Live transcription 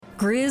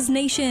Grizz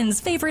Nation's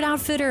favorite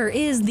outfitter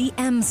is the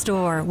M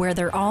Store, where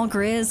they're all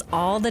Grizz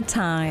all the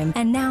time.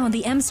 And now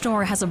the M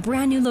Store has a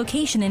brand new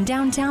location in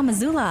downtown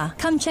Missoula.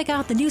 Come check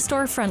out the new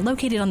storefront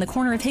located on the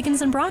corner of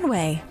Higgins and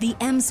Broadway. The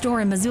M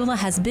Store in Missoula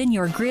has been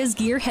your Grizz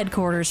gear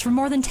headquarters for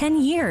more than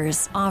 10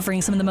 years,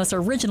 offering some of the most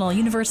original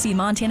University of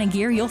Montana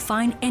gear you'll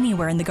find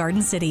anywhere in the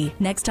Garden City.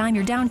 Next time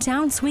you're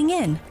downtown, swing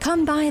in.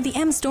 Come by the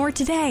M Store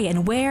today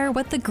and wear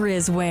what the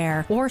Grizz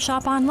wear, or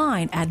shop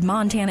online at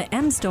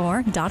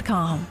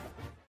montanamstore.com.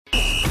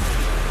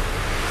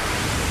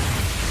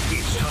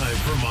 It's time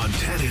for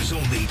Montana's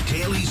only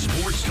daily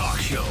sports talk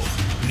show,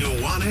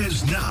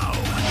 Nuanez Now.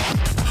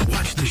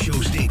 Watch the show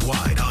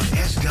statewide on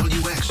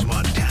SWX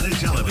Montana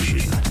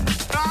Television.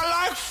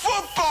 I like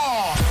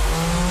football!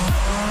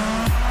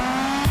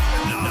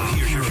 Now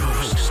here's your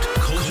host,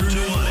 Coulter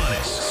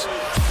Nuanez.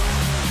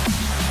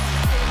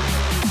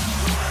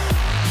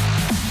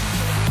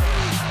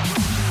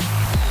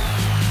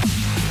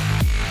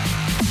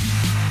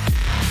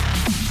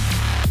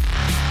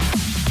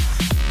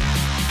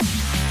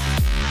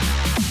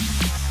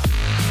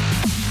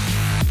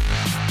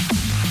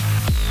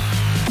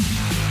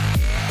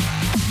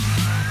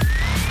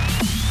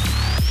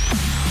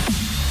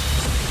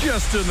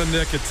 Just in the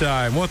nick of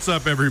time. What's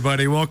up,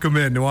 everybody? Welcome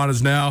in.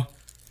 Nuanez Now,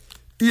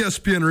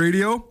 ESPN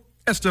Radio,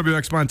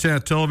 SWX Montana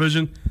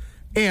Television,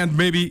 and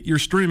maybe you're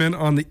streaming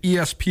on the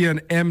ESPN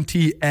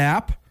MT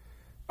app.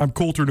 I'm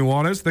Coulter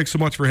Nuanez. Thanks so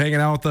much for hanging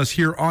out with us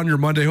here on your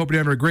Monday. Hope you're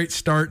having a great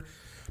start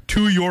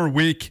to your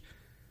week.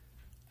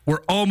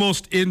 We're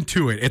almost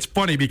into it. It's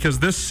funny because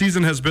this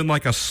season has been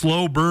like a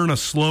slow burn, a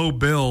slow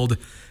build,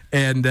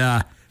 and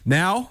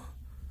now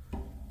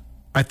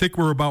I think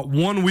we're about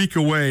 1 week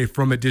away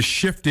from it just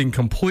shifting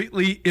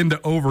completely into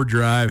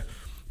overdrive.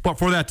 But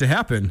for that to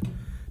happen,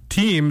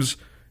 teams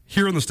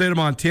here in the state of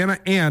Montana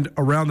and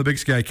around the Big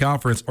Sky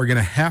Conference are going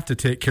to have to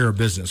take care of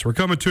business. We're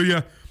coming to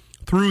you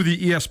through the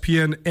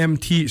ESPN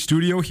MT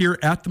studio here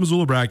at the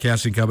Missoula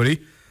Broadcasting Company.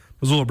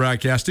 Missoula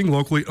Broadcasting,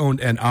 locally owned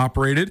and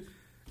operated,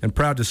 and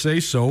proud to say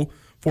so,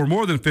 for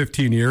more than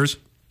 15 years.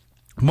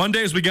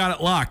 Mondays, we got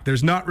it locked.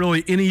 There's not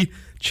really any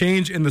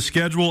change in the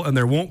schedule, and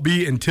there won't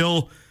be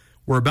until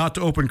we're about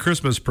to open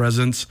Christmas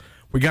presents.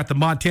 We got the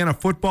Montana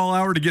Football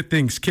Hour to get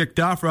things kicked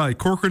off. Riley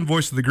Corcoran,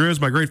 voice of the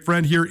Grizz, my great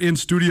friend here in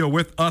studio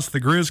with us.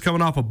 The Grizz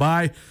coming off a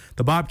bye.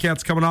 The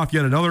Bobcats coming off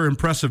yet another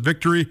impressive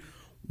victory.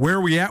 Where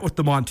are we at with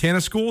the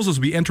Montana schools as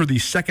we enter the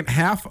second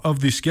half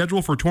of the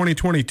schedule for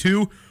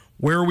 2022?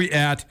 Where are we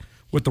at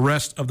with the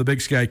rest of the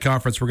Big Sky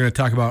Conference? We're going to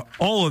talk about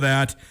all of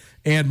that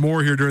and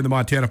more here during the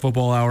Montana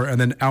Football Hour.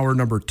 And then hour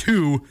number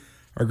 2,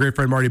 our great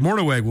friend Marty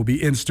Mornaweg will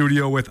be in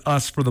studio with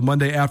us for the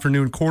Monday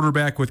afternoon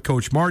quarterback with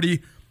Coach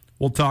Marty.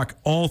 We'll talk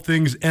all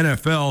things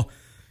NFL.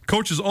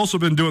 Coach has also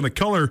been doing the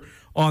color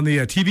on the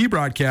TV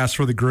broadcast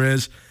for the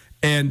Grizz.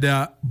 And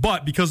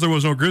but because there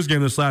was no Grizz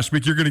game this last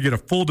week, you're going to get a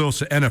full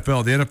dose of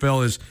NFL. The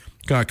NFL is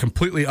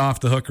completely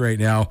off the hook right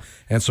now.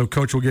 And so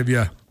Coach will give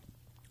you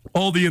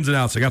all the ins and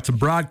outs. I got some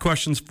broad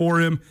questions for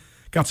him,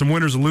 got some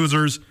winners and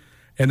losers,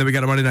 and then we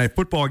got a Monday Night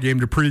Football game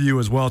to preview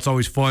as well. It's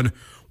always fun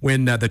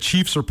when the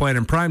Chiefs are playing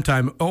in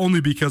primetime, only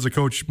because of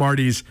Coach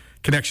Marty's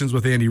connections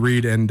with Andy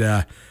Reid and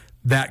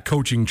that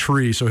coaching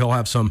tree. So he'll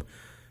have some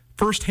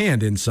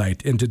firsthand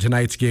insight into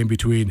tonight's game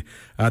between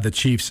the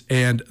Chiefs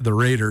and the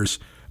Raiders.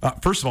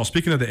 First of all,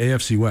 speaking of the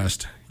AFC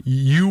West,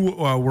 you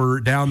were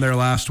down there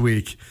last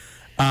week.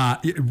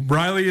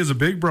 Riley is a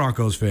big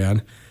Broncos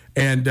fan,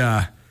 and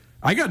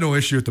I got no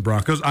issue with the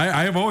Broncos.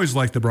 I have always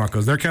liked the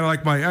Broncos. They're kind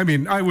of like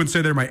I wouldn't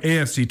say they're my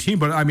AFC team,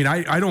 but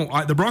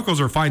the Broncos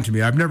are fine to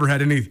me. I've never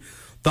had any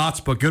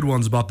thoughts but good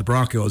ones about the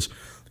Broncos.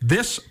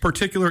 This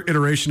particular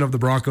iteration of the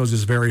Broncos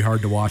is very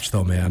hard to watch,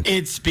 though, man.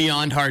 It's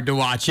beyond hard to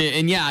watch it.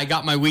 And, yeah, I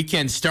got my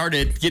weekend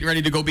started getting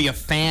ready to go be a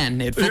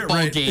fan at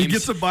football games. He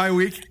gets a bye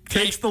week,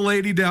 takes the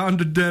lady down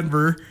to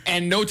Denver.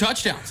 And no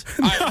touchdowns.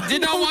 I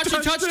did not watch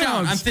a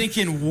touchdown. I'm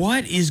thinking,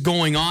 what is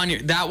going on here?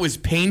 That was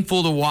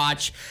painful to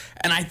watch.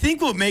 And I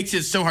think what makes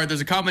it so hard,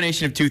 there's a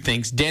combination of two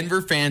things.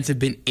 Denver fans have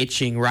been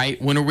itching,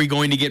 right? When are we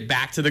going to get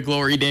back to the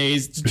glory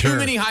days? Too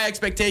many high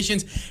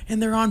expectations,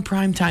 and they're on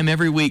primetime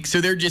every week.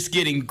 So they're just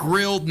getting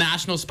grilled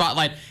national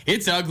spotlight.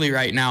 It's ugly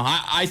right now.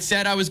 I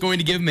said I was going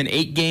to give them an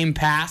 8-game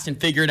pass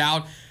and figure it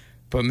out.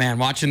 But, man,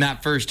 watching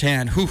that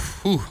firsthand,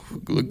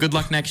 good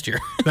luck next year.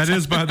 That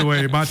is, by the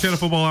way, Montana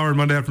Football Hour and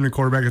Monday Afternoon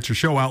Quarterback. It's your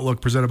show Outlook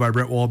presented by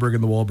Brett Wahlberg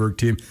and the Wahlberg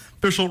team.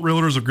 Official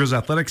realtors of Grizz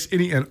Athletics.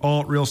 Any and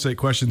all real estate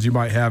questions you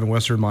might have in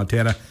Western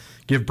Montana,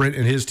 give Brent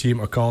and his team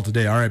a call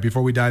today. All right,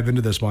 before we dive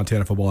into this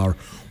Montana Football Hour,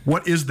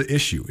 what is the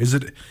issue? Is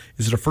it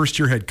a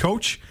first-year head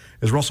coach?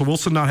 Is Russell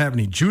Wilson not have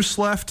any juice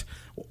left?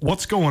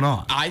 What's going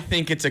on? I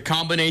think it's a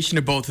combination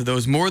of both of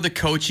those. More the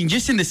coaching,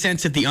 just in the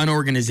sense of the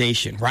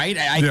unorganization, right?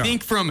 I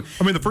think from...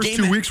 the first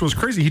 2 weeks was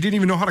crazy. He didn't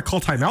even know how to call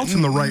timeouts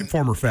in the right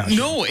form or fashion.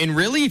 No, and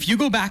really, if you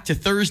go back to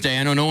Thursday,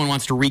 I know no one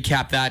wants to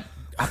recap that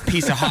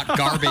piece of hot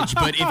garbage,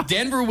 but if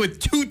Denver with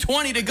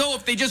 2:20 to go,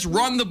 if they just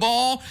run the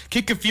ball,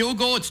 kick a field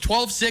goal, it's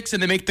 12-6,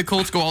 and they make the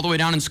Colts go all the way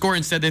down and score.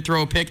 Instead, they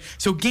throw a pick.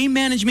 So game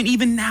management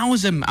even now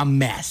is a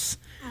mess.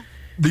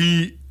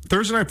 The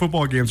Thursday night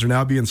football games are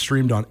now being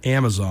streamed on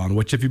Amazon,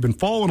 which, if you've been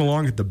following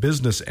along at the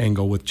business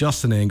angle with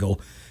Justin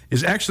Angle,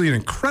 is actually an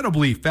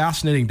incredibly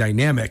fascinating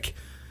dynamic,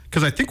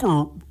 because I think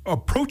we're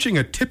approaching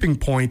a tipping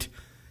point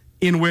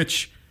in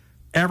which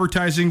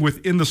advertising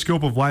within the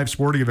scope of live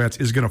sporting events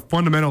is going to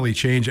fundamentally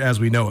change as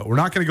we know it. We're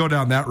not going to go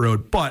down that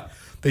road, but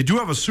they do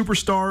have a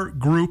superstar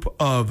group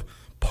of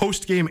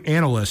post-game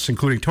analysts,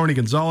 including Tony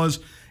Gonzalez,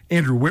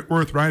 Andrew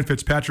Whitworth, Ryan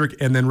Fitzpatrick,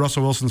 and then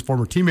Russell Wilson's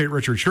former teammate,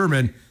 Richard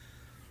Sherman.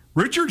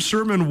 Richard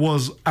Sherman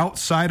was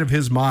outside of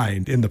his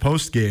mind in the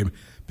postgame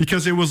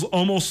because it was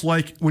almost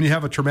like when you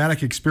have a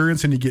traumatic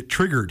experience and you get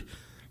triggered.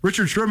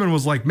 Richard Sherman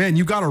was like, man,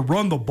 you got to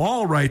run the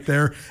ball right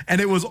there.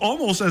 And it was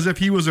almost as if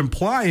he was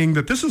implying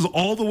that this is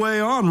all the way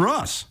on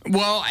Russ.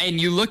 Well, and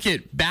you look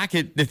back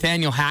at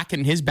Nathaniel Hackett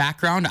and his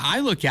background,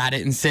 I look at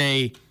it and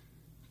say,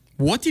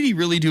 what did he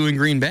really do in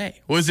Green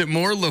Bay? Was it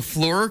more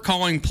LaFleur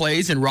calling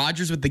plays and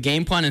Rodgers with the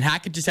game plan, and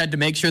Hackett just had to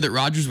make sure that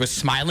Rodgers was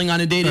smiling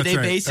on a day-to-day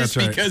basis? That's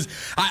right. Because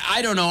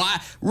I don't know.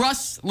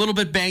 Russ, a little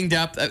bit banged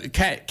up.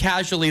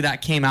 Casually,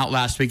 that came out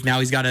last week. Now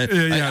he's got a...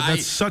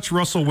 that's such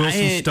Russell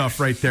Wilson stuff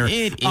right there.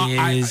 It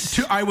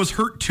is. I was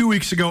hurt 2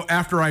 weeks ago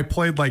after I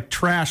played like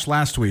trash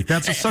last week.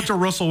 That's such a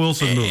Russell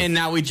Wilson move. And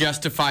now we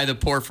justify the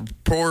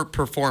poor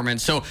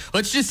performance. So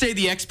let's just say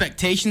the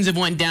expectations have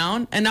went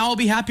down, and now I'll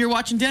be happier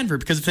watching Denver,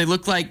 because if they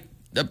look like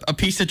a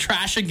piece of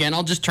trash again,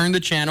 I'll just turn the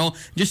channel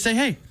and just say,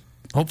 hey,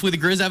 hopefully the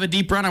Grizz have a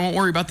deep run. I won't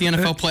worry about the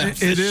NFL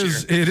playoffs It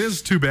year.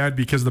 is too bad,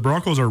 because the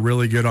Broncos are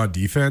really good on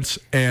defense,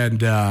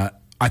 and I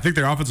think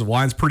their offensive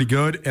line's pretty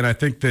good, and I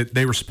think that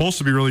they were supposed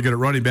to be really good at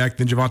running back.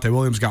 Then Javonte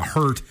Williams got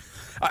hurt.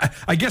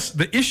 I guess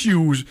the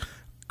issues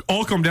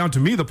all come down to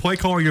me, the play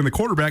calling and the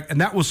quarterback, and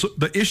that was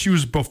the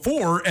issues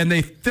before, and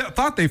they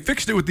thought they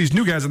fixed it with these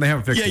new guys, and they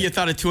haven't fixed it. Yeah, you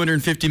thought a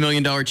 $250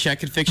 million check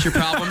could fix your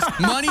problems?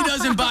 Money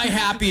doesn't buy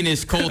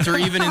happiness, Coulter,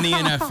 even in the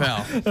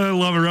NFL. I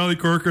love it. Riley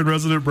Corcoran,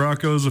 resident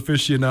Broncos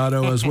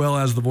aficionado, as well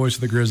as the voice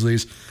of the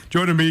Grizzlies.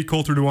 Joining me,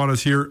 Coulter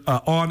Nuanez here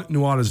on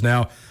Nuanez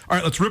Now. All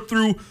right, let's rip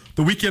through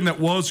the weekend that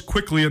was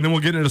quickly, and then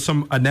we'll get into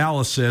some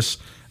analysis.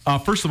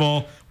 First of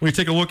all, when you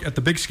take a look at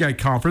the Big Sky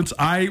Conference,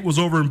 I was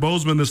over in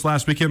Bozeman this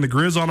last weekend. The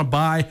Grizz on a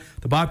bye.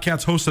 The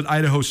Bobcats hosted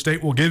Idaho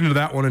State. We'll get into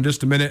that one in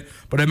just a minute.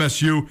 But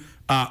MSU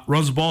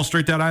runs the ball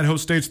straight down Idaho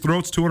State's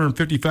throats,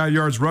 255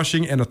 yards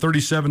rushing and a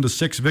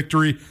 37-6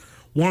 victory.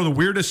 One of the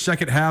weirdest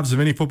second halves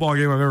of any football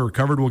game I've ever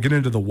covered. We'll get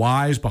into the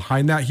whys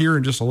behind that here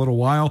in just a little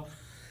while.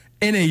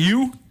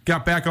 NAU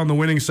got back on the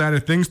winning side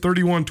of things,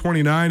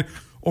 31-29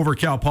 over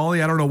Cal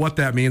Poly. I don't know what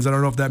that means. I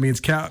don't know if that means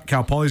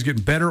Cal Poly's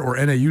getting better or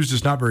NAU's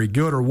just not very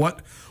good, or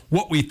what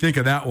we think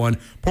of that one.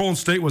 Portland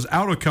State was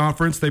out of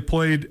conference. They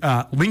played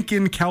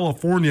Lincoln,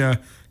 California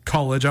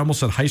College. I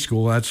almost said high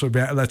school.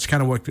 That's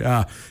kind of what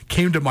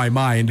came to my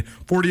mind.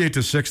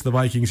 48-6. The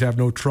Vikings have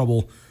no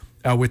trouble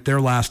with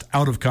their last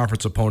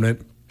out-of-conference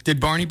opponent.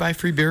 Did Barney buy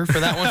free beer for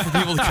that one for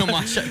people to come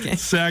watch that game?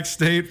 Sac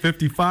State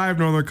 55,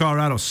 Northern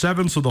Colorado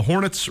 7. So the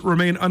Hornets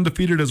remain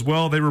undefeated as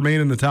well. They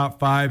remain in the top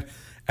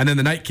 5. And then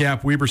the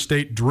nightcap, Weber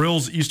State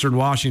drills Eastern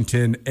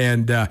Washington,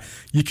 and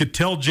you could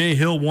tell Jay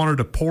Hill wanted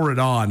to pour it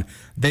on.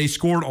 They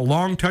scored a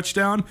long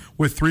touchdown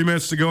with 3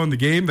 minutes to go in the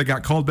game. They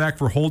got called back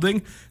for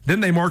holding. Then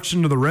they marched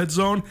into the red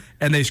zone,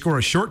 and they score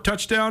a short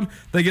touchdown.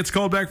 They gets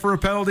called back for a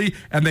penalty,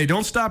 and they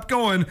don't stop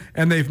going,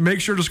 and they make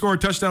sure to score a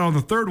touchdown on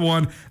the third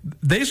one.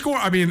 They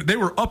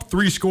were up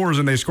 3 scores,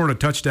 and they scored a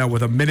touchdown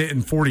with 1 minute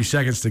and 40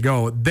 seconds to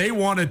go. They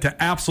wanted to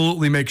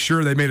absolutely make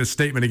sure they made a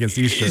statement against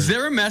Eastern. Is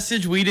there a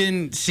message we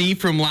didn't see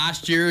from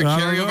last year?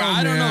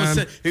 I don't know.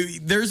 So,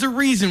 there's a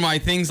reason why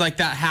things like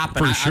that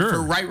happen. For sure.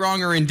 For right,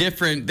 wrong, or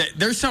indifferent,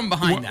 there's something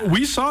behind that.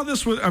 We saw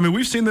this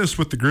we've seen this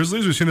with the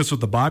Grizzlies. We've seen this with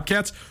the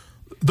Bobcats.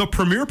 The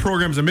premier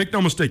programs, and make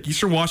no mistake,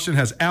 Eastern Washington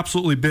has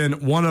absolutely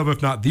been one of,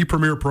 if not the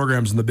premier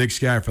programs in the Big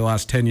Sky for the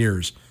last 10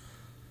 years.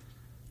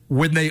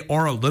 When they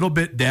are a little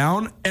bit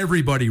down,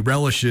 everybody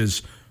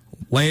relishes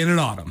laying it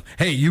on them.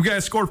 Hey, you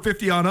guys scored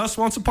 50 on us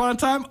once upon a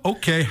time?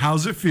 Okay,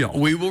 how's it feel?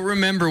 We will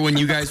remember when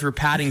you guys were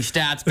padding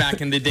stats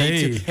back in the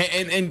day. Hey.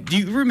 Too. And do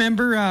you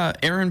remember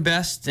Aaron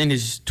Best and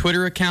his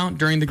Twitter account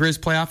during the Grizz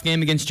playoff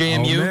game against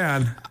JMU? Oh,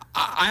 man.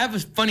 I have a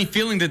funny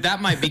feeling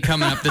that might be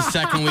coming up the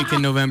second week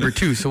in November,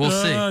 too, so we'll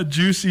see.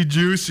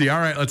 Juicy. All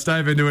right, let's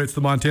dive into it. It's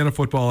the Montana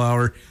Football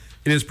Hour.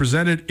 It is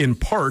presented in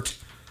part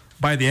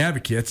by the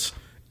Advocates.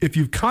 If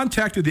you've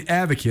contacted the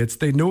Advocates,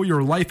 they know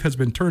your life has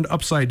been turned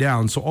upside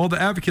down, so all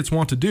the Advocates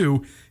want to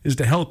do is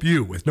to help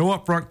you. With no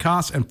upfront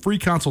costs and free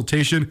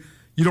consultation,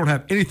 you don't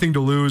have anything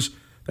to lose.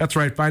 That's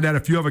right, find out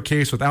if you have a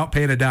case without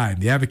paying a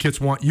dime. The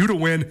Advocates want you to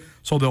win,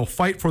 so they'll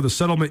fight for the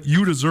settlement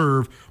you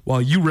deserve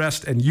while you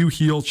rest and you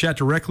heal. Chat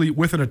directly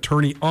with an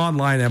attorney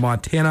online at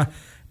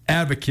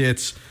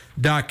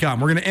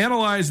MontanaAdvocates.com. We're going to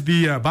analyze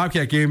the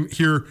Bobcat game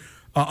here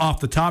off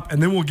the top,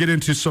 and then we'll get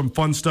into some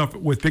fun stuff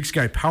with Big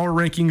Sky Power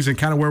Rankings and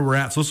kind of where we're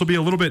at. So this will be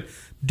a little bit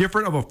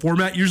different of a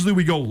format. Usually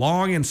we go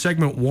long in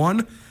segment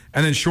 1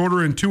 and then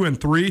shorter in 2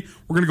 and 3.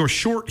 We're going to go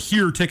short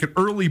here, take an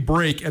early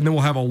break, and then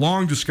we'll have a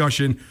long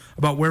discussion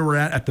about where we're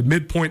at the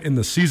midpoint in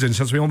the season,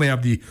 since we only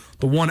have the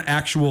one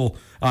actual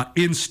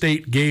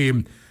in-state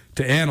game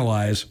to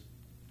analyze.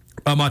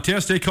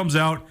 Montana State comes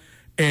out,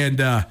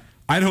 and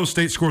Idaho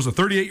State scores a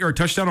 38-yard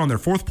touchdown on their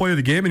fourth play of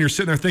the game, and you're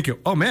sitting there thinking,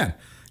 oh, man,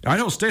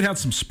 Idaho State had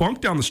some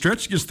spunk down the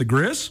stretch against the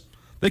Grizz.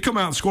 They come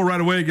out and score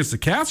right away against the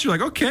Cats. You're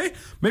like, okay,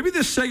 maybe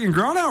this second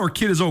ground hour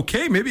kid is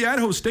okay. Maybe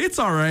Idaho State's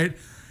all right.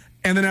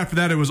 And then after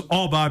that, it was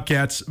all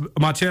Bobcats.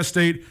 Montana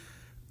State,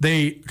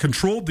 they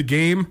controlled the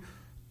game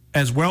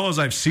as well as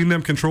I've seen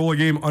them control a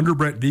game under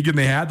Brent Vigen.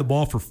 They had the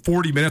ball for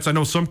 40 minutes. I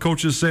know some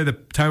coaches say the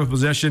time of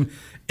possession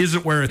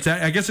isn't where it's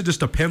at. I guess it just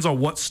depends on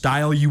what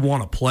style you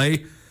want to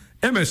play.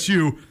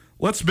 MSU,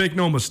 let's make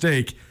no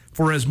mistake,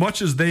 for as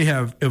much as they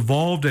have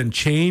evolved and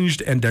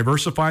changed and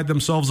diversified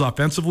themselves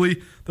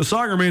offensively, the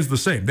song remains the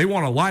same. They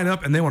want to line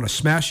up and they want to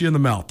smash you in the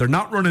mouth. They're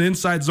not running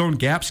inside zone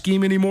gap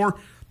scheme anymore.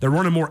 They're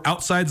running more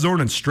outside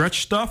zone and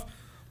stretch stuff.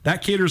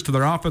 That caters to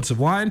their offensive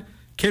line,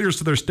 caters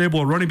to their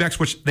stable of running backs,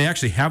 which they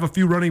actually have a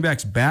few running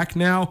backs back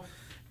now.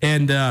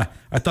 And I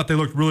thought they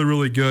looked really,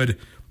 really good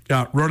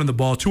running the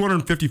ball.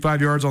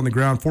 255 yards on the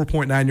ground,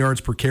 4.9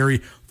 yards per carry,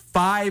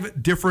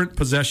 5 different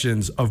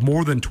possessions of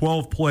more than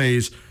 12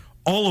 plays,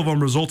 all of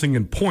them resulting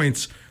in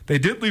points. They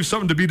did leave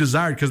something to be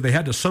desired because they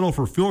had to settle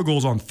for field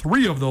goals on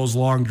 3 of those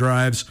long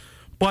drives.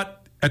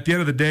 But at the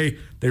end of the day,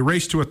 they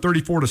raced to a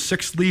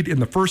 34-6 lead in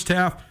the first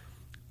half.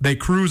 They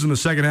cruise in the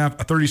second half,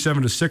 a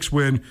 37-6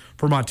 win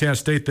for Montana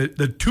State. The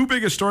 2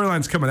 biggest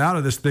storylines coming out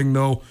of this thing,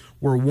 though,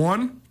 were,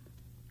 one,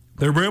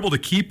 they were able to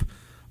keep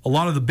a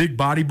lot of the big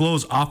body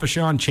blows off of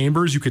Sean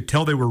Chambers. You could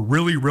tell they were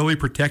really, really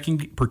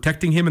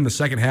protecting him in the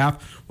second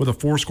half with a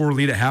 4-score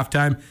lead at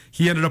halftime.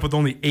 He ended up with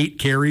only 8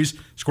 carries,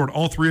 scored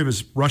all 3 of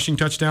his rushing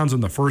touchdowns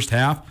in the first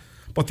half.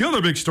 But the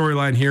other big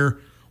storyline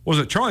here was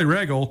that Charlie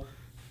Ragle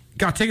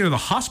got taken to the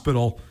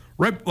hospital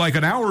right like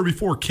an hour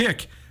before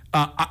kick.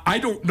 I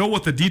don't know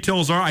what the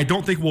details are. I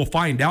don't think we'll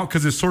find out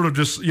because it's sort of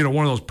just,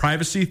 one of those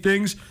privacy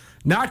things.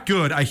 Not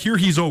good. I hear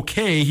he's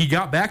okay. He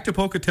got back to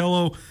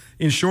Pocatello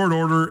in short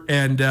order,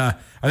 and I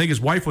think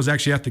his wife was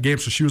actually at the game,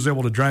 so she was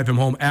able to drive him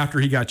home after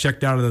he got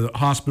checked out of the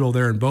hospital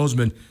there in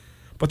Bozeman.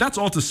 But that's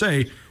all to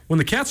say, when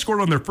the Cats scored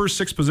on their first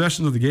 6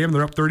 possessions of the game,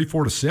 they're up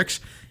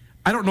 34-6.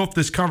 I don't know if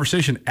this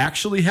conversation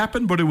actually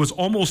happened, but it was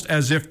almost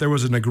as if there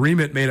was an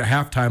agreement made at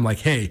halftime, like,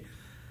 hey,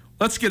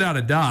 let's get out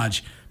of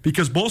Dodge.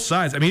 Because both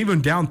sides,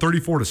 even down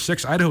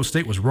 34-6, Idaho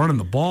State was running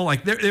the ball.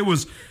 Like it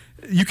was,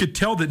 you could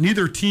tell that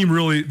neither team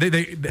really.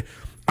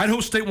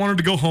 Idaho State wanted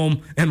to go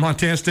home, and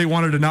Montana State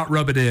wanted to not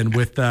rub it in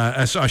with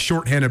a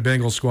shorthanded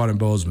Bengals squad in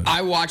Bozeman.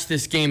 I watched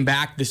this game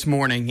back this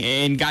morning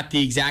and got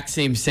the exact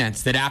same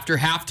sense that after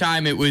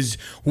halftime, it was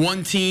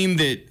one team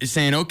that is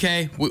saying,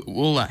 okay,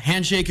 we'll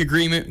handshake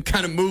agreement,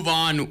 kind of move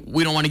on.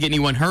 We don't want to get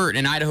anyone hurt.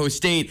 And Idaho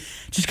State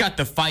just got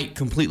the fight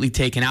completely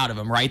taken out of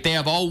them, right? They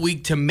have all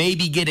week to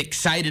maybe get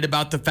excited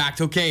about the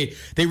fact, okay,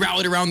 they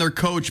rallied around their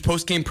coach,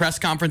 post-game press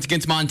conference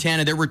against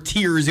Montana. There were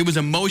tears. It was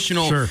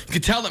emotional. Sure. You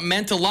could tell it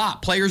meant a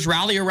lot. Players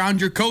rally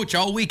around your coach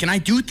all week. And I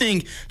do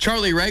think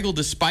Charlie Ragle,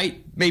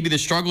 despite maybe the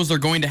struggles they're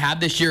going to have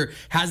this year,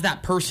 has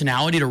that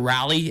personality to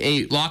rally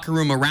a locker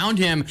room around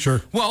him.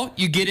 Sure. Well,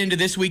 you get into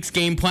this week's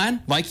game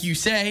plan, like you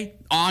say,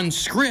 on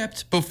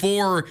script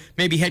before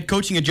maybe head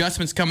coaching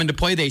adjustments come into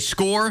play. They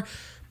score,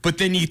 but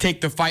then you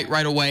take the fight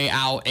right away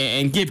out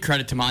and give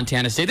credit to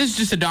Montana State. This is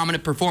just a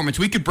dominant performance.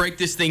 We could break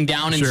this thing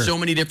down in so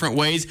many different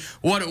ways.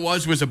 What it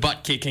was a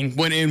butt kicking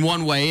in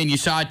one way, and you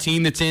saw a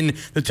team that's in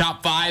the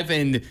top 5,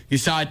 and you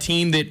saw a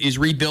team that is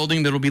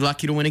rebuilding that'll be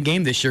lucky to win a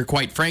game this year,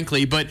 quite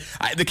frankly. But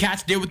the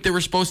Cats did what they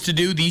were supposed to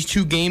do. These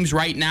 2 games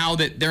right now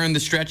that they're in the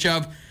stretch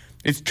of,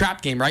 it's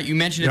trap game, right? You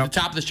mentioned at the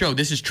top of the show,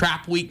 this is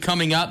trap week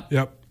coming up.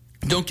 Yep.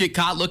 Don't get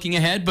caught looking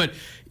ahead, but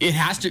you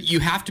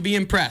have to be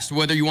impressed,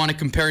 whether you want to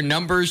compare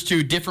numbers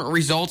to different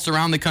results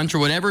around the country,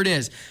 whatever it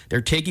is.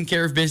 They're taking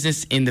care of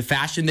business in the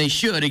fashion they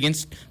should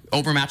against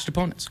overmatched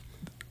opponents.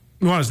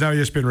 Nuanez Now,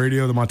 ESPN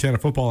Radio, the Montana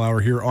Football Hour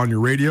here on your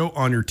radio,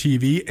 on your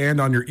TV,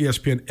 and on your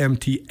ESPN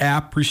MT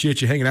app.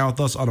 Appreciate you hanging out with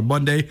us on a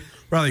Monday.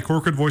 Riley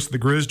Corcoran, voice of the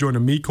Grizz,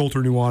 joining me,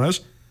 Colter Nuanez.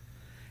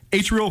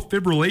 Atrial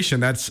fibrillation,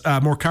 that's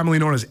more commonly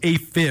known as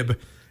AFib.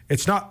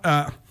 It's not...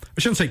 I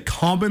shouldn't say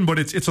common, but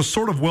it's a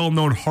sort of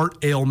well-known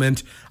heart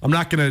ailment. I'm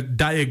not going to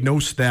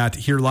diagnose that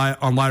here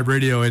on live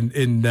radio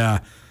in an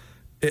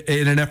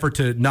effort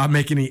to not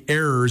make any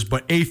errors,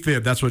 but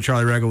AFib, that's what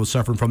Charlie Ragle was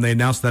suffering from. They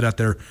announced that at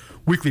their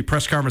weekly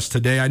press conference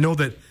today. I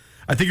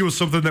think it was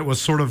something that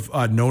was sort of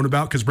known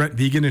about because Brent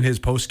Vigen in his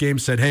postgame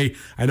said, hey,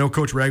 I know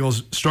Coach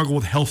Ragle's struggled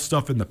with health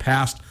stuff in the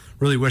past.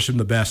 Really wish him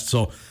the best.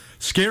 So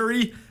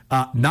scary.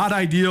 Not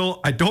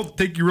ideal. I don't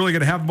think you're really going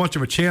to have much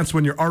of a chance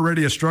when you're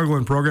already a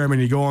struggling program and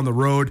you go on the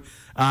road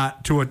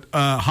to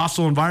a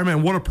hostile environment.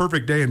 And what a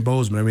perfect day in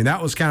Bozeman.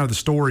 That was kind of the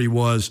story,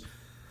 was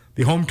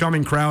the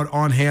homecoming crowd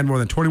on hand, more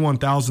than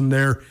 21,000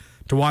 there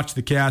to watch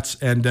the Cats.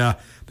 And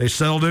they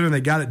settled in and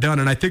they got it done.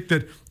 And I think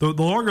that the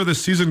longer this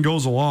season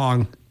goes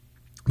along,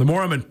 the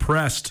more I'm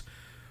impressed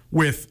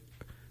with,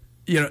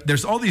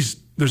 there's all these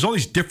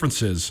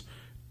differences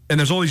and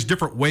there's all these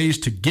different ways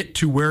to get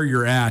to where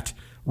you're at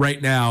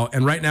right now.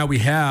 And right now we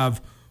have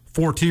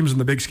 4 teams in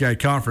the Big Sky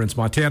Conference: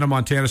 Montana,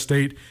 Montana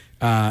State,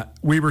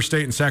 Weber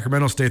State and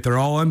Sacramento State, they're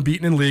all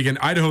unbeaten in league, and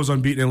Idaho's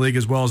unbeaten in league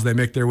as well as they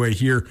make their way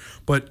here.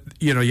 But,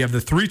 you have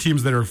the 3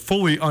 teams that are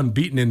fully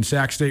unbeaten in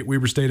Sac State,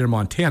 Weber State, and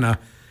Montana.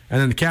 And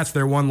then the Cats,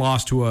 their one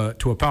loss to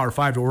a Power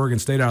 5 to Oregon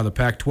State out of the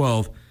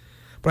Pac-12.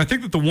 But I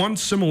think that the one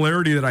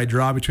similarity that I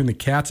draw between the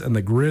Cats and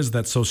the Grizz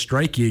that's so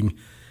striking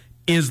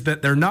is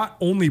that they're not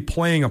only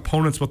playing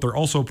opponents, but they're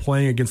also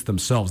playing against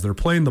themselves. They're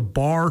playing the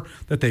bar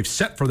that they've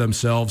set for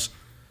themselves.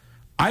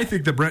 I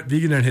think that Brent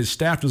Vigen and his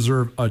staff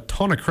deserve a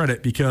ton of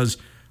credit because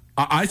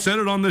I said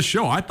it on this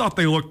show. I thought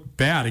they looked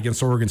bad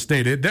against Oregon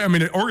State.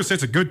 Oregon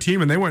State's a good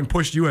team, and they went and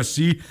pushed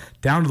USC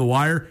down to the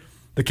wire.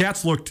 The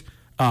Cats looked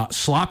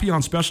sloppy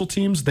on special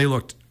teams. They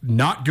looked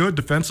not good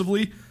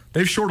defensively.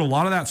 They've shored a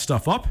lot of that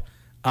stuff up.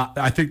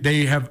 I think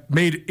they have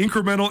made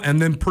incremental and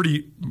then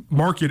pretty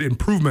marked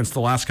improvements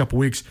the last couple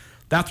weeks.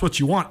 That's what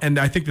you want, and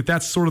I think that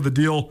that's sort of the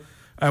deal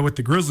with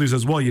the Grizzlies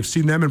as well. You've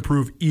seen them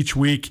improve each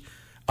week.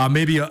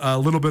 Maybe a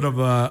little bit of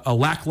a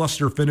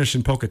lackluster finish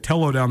in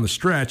Pocatello down the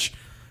stretch.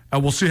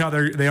 We'll see how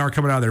they are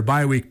coming out of their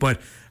bye week.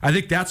 But I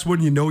think that's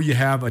when you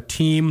have a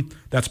team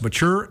that's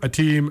mature, a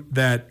team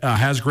that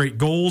has great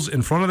goals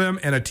in front of them,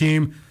 and a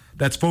team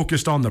that's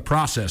focused on the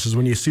process is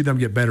when you see them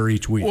get better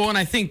each week. Well, and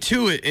I think,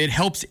 too, it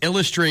helps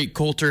illustrate,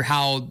 Coulter,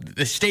 how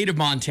the state of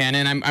Montana,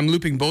 and I'm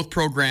looping both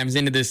programs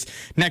into this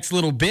next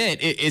little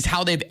bit, is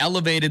how they've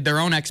elevated their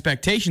own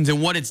expectations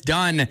and what it's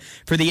done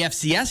for the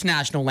FCS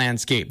national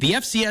landscape. The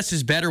FCS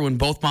is better when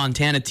both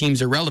Montana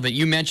teams are relevant.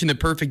 You mentioned the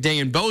perfect day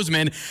in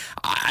Bozeman.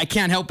 I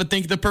can't help but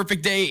think the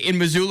perfect day in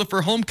Missoula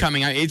for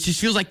homecoming. It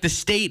just feels like the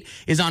state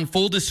is on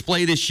full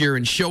display this year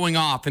and showing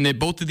off, and that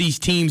both of these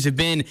teams have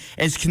been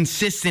as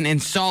consistent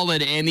and solid.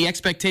 And the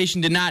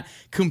expectation to not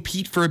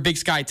compete for a Big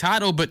Sky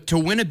title, but to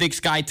win a Big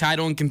Sky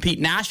title and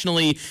compete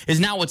nationally is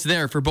now what's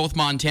there for both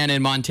Montana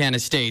and Montana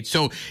State.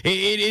 So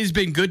it has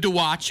been good to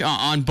watch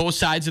on both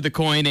sides of the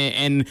coin.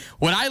 And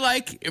what I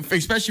like,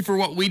 especially for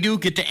what we do,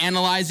 get to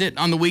analyze it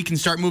on the week and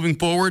start moving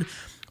forward.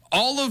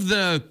 All of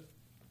the,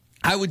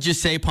 I would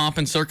just say, pomp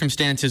and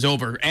circumstance is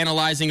over.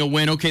 Analyzing a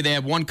win, okay, they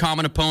have one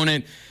common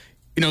opponent.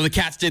 The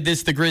Cats did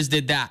this, the Grizz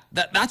did that.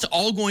 That's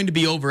all going to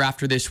be over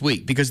after this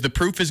week because the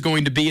proof is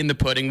going to be in the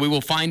pudding. We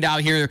will find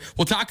out here.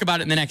 We'll talk about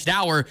it in the next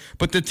hour,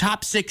 but the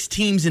top 6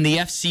 teams in the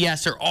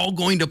FCS are all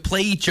going to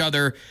play each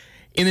other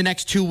in the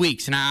next 2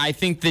 weeks. And I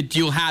think that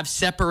you'll have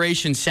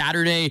separation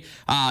Saturday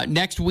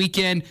next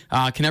weekend.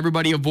 Can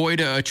everybody avoid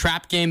a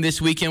trap game this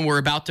weekend? We're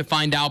about to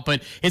find out.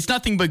 But it's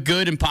nothing but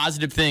good and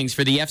positive things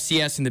for the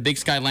FCS and the Big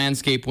Sky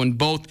landscape when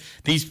both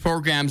these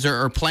programs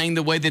are playing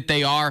the way that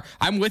they are.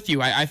 I'm with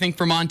you. I think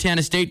for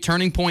Montana State,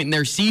 turning point in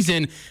their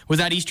season was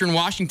that Eastern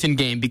Washington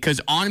game because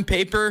on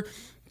paper,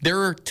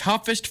 their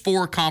toughest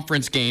 4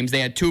 conference games,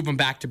 they had 2 of them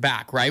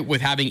back-to-back, right, with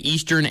having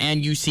Eastern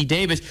and UC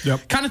Davis.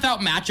 Yep. Kind of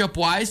thought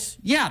matchup-wise,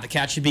 yeah, the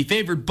Cats should be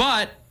favored,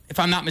 but if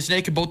I'm not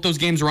mistaken, both those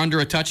games were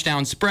under a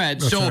touchdown spread.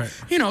 That's so, right.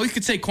 You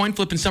could say coin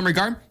flip in some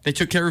regard. They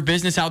took care of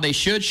business how they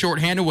should,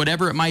 shorthanded,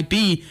 whatever it might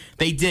be,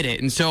 they did it.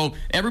 And so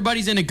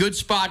everybody's in a good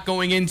spot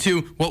going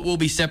into what will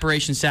be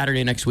Separation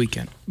Saturday next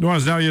weekend.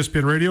 Nuanez Now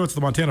ESPN Radio. It's the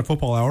Montana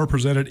Football Hour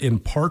presented in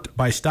part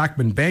by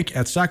Stockman Bank.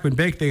 At Stockman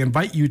Bank, they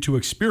invite you to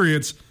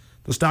experience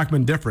the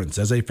Stockman difference.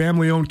 As a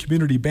family-owned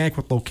community bank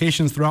with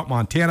locations throughout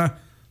Montana,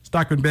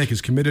 Stockman Bank is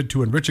committed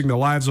to enriching the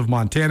lives of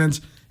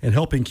Montanans and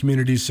helping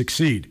communities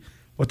succeed.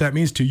 What that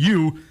means to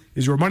you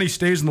is your money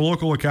stays in the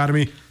local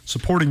economy,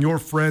 supporting your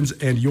friends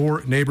and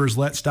your neighbors.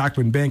 Let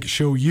Stockman Bank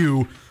show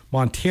you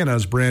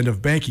Montana's brand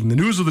of banking. The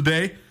news of the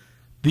day,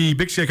 the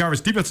Big Sky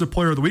Conference Defensive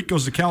Player of the Week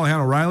goes to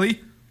Callahan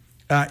O'Reilly.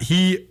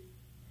 He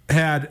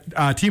had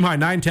team-high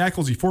 9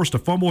 tackles. He forced a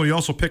fumble. He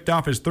also picked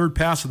off his 3rd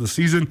pass of the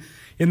season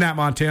in that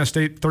Montana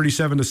State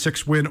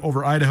 37-6 win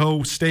over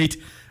Idaho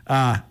State.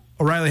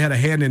 O'Reilly had a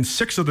hand in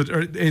 3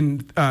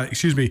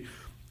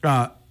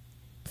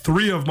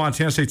 of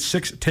Montana State's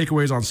 6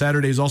 takeaways on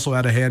Saturday. He's also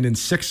had a hand in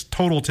 6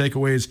 total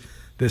takeaways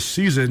this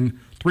season.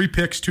 3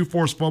 picks, 2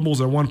 forced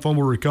fumbles, and 1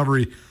 fumble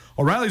recovery.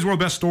 O'Reilly's one of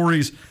the best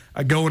stories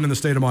going in the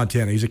state of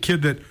Montana. He's a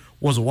kid that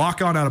was a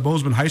walk-on out of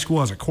Bozeman High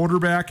School as a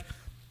quarterback,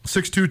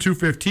 6'2",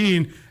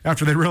 215.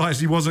 After they realized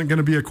he wasn't going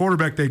to be a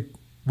quarterback, they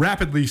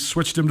rapidly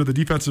switched him to the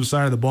defensive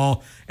side of the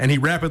ball, and he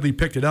rapidly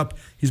picked it up.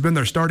 He's been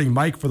their starting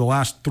Mike for the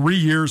last 3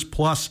 years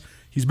plus.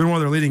 He's been one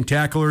of their leading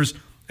tacklers,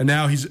 and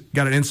now he's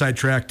got an inside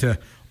track to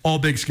all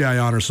Big Sky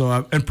honors.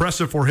 So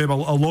impressive for him,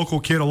 a local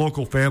kid, a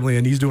local family,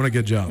 and he's doing a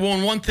good job. Well,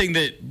 and one thing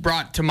that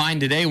brought to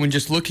mind today when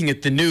just looking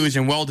at the news,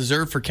 and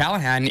well-deserved for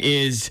Callahan,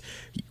 is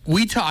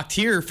we talked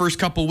here first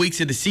couple weeks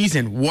of the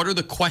season, what are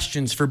the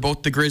questions for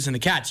both the Grizz and the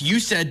Cats?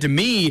 You said to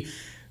me,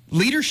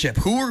 leadership.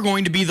 Who are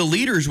going to be the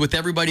leaders with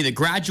everybody that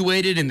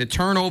graduated and the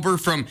turnover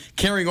from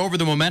carrying over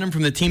the momentum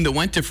from the team that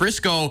went to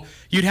Frisco?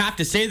 You'd have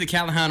to say that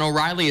Callahan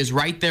O'Reilly is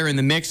right there in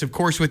the mix, of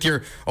course, with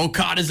your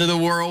Okadas of the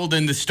world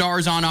and the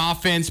stars on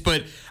offense.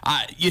 But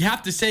you'd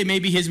have to say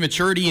maybe his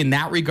maturity in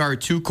that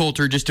regard, too,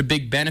 Coulter, just a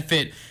big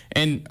benefit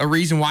and a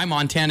reason why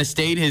Montana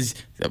State has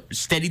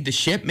steadied the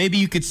ship, maybe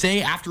you could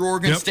say, after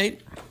Oregon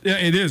State. Yeah,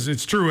 it is.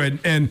 It's true.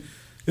 And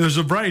there's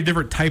a variety of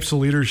different types of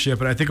leadership,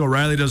 and I think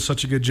O'Reilly does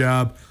such a good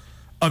job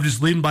of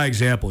just leading by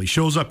example. He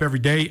shows up every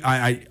day.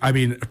 I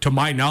mean, to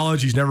my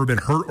knowledge, he's never been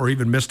hurt or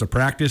even missed a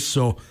practice.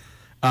 So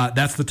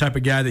that's the type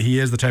of guy that he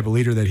is, the type of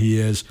leader that he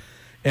is.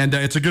 And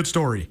it's a good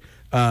story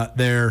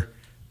there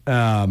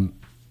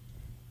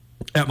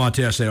at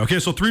Montana State. Okay,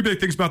 so 3 big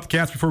things about the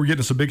Cats before we get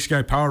into some Big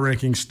Sky Power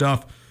Ranking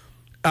stuff.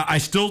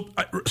 So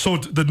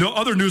the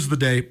other news of the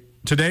day,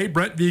 today,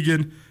 Brent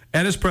Vigen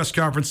at his press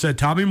conference said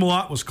Tommy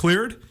Mellott was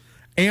cleared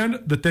and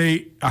that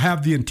they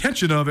have the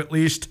intention of at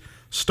least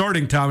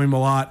starting Tommy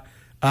Mellott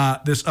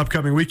this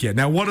upcoming weekend.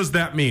 Now, what does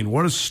that mean?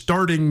 What does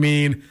starting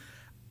mean?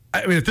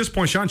 I mean, at this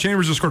point, Sean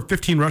Chambers has scored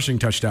 15 rushing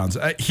touchdowns.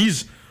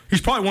 He's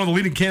probably one of the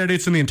leading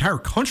candidates in the entire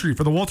country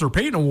for the Walter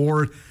Payton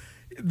Award.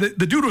 The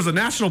dude was a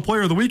National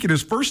Player of the Week in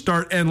his first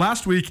start, and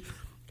last week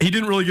he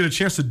didn't really get a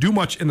chance to do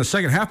much in the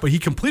second half, but he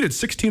completed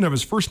 16 of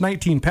his first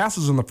 19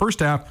 passes in the first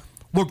half.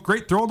 Looked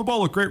great throwing the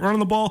ball, looked great running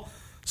the ball.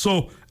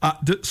 So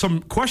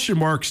some question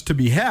marks to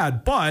be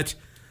had, but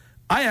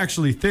I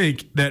actually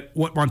think that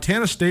what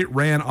Montana State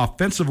ran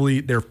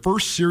offensively their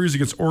first series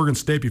against Oregon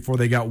State before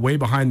they got way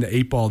behind the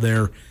 8 ball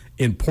there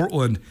in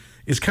Portland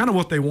is kind of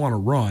what they want to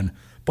run.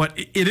 But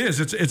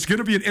it's going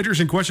to be an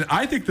interesting question.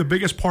 I think the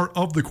biggest part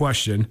of the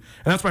question, and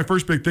that's my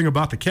first big thing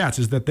about the Cats,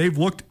 is that they've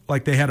looked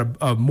like they had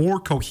a more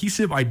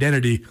cohesive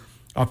identity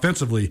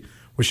offensively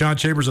with Sean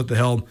Chambers at the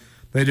helm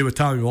than they did with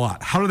Tommy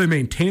Mellott. How do they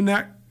maintain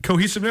that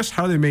cohesiveness?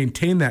 How do they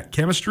maintain that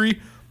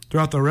chemistry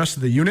throughout the rest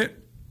of the unit?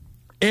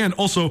 And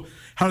also,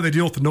 how do they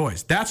deal with the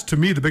noise? That's, to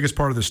me, the biggest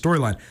part of the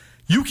storyline.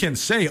 You can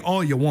say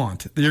all you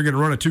want that you're going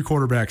to run a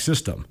 2-quarterback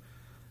system.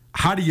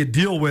 How do you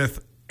deal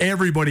with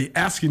everybody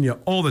asking you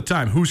all the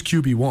time, who's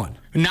QB1?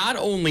 Not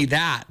only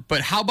that,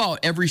 but how about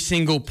every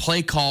single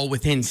play call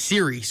within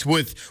series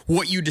with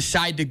what you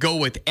decide to go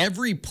with?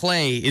 Every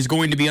play is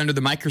going to be under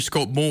the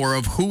microscope more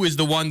of who is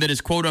the one that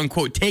is quote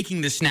unquote taking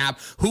the snap,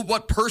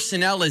 what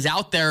personnel is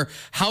out there,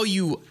 how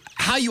you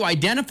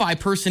identify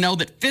personnel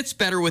that fits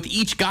better with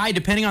each guy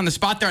depending on the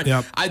spot they're in.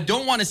 Yep. I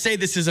don't want to say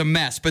this is a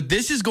mess, but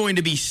this is going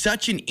to be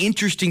such an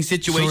interesting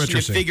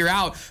situation to figure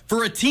out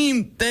for a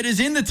team that is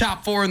in the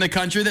top 4 in the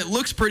country that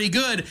looks pretty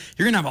good.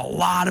 You're going to have a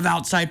lot of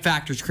outside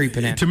factors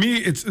creeping in. To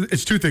me,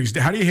 it's 2 things.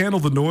 How do you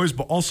handle the noise,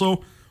 but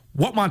also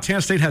what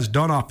Montana State has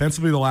done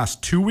offensively the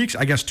last 2 weeks,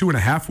 I guess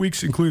 2.5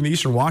 weeks, including the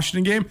Eastern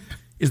Washington game,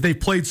 is they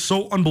played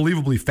so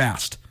unbelievably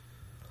fast.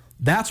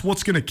 That's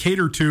what's going to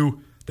cater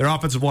to their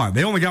offensive line.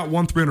 They only got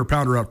 1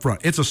 300-pounder up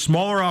front. It's a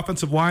smaller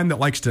offensive line that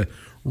likes to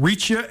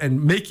reach you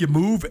and make you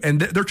move, and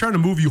they're trying to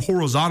move you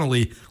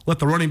horizontally, let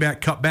the running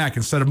back cut back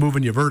instead of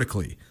moving you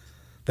vertically.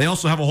 They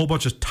also have a whole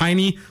bunch of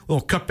tiny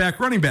little cutback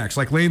running backs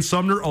like Lane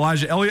Sumner,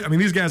 Elijah Elliott. I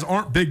mean, these guys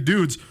aren't big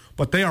dudes,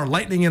 but they are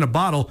lightning in a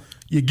bottle.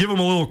 You give them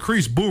a little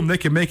crease, boom, they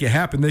can make it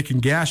happen. They can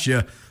gash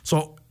you.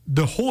 So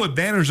the whole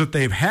advantage that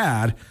they've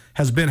had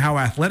has been how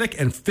athletic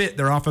and fit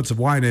their offensive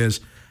line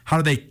is. How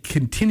do they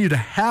continue to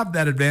have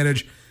that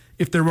advantage?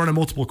 If they're running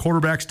multiple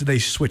quarterbacks, do they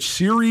switch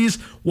series?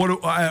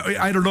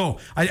 I don't know.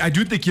 I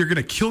do think you're going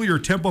to kill your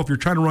tempo if you're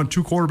trying to run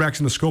 2 quarterbacks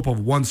in the scope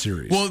of 1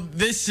 series. Well,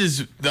 this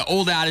is the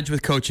old adage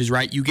with coaches,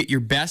 right? You get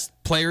your best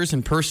players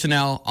and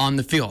personnel on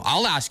the field.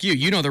 I'll ask you.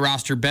 You know the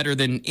roster better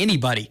than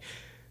anybody.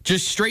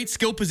 Just straight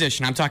skill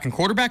position. I'm talking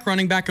quarterback,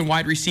 running back, and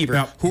wide receiver.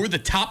 Yep. Who are the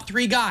top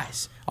 3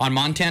 guys on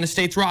Montana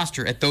State's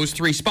roster at those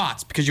 3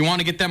 spots? Because you want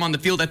to get them on the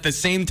field at the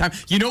same time.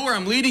 You know where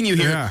I'm leading you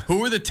here. Yeah.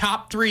 Who are the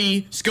top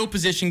 3 skill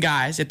position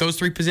guys at those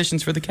 3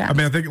 positions for the Cats? I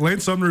mean, I think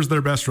Lane Sumner is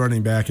their best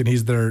running back, and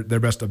he's their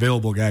best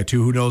available guy,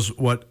 too. Who knows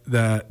what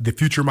the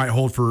future might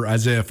hold for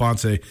Isaiah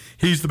Fonse.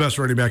 He's the best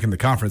running back in the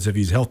conference if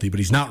he's healthy, but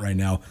he's not right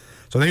now.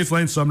 So I think it's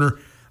Lane Sumner.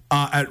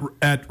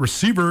 At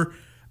receiver,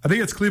 I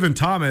think it's Cleveland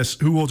Thomas,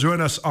 who will join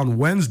us on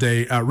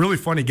Wednesday. A really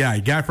funny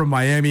guy from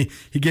Miami.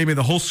 He gave me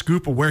the whole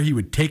scoop of where he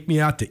would take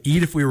me out to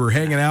eat if we were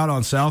hanging out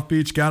on South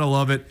Beach. Gotta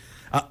love it.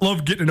 I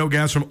love getting to know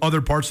guys from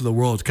other parts of the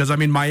world because, I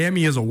mean,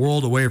 Miami is a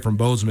world away from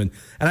Bozeman.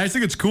 And I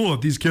think it's cool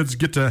if these kids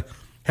get to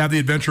have the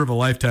adventure of a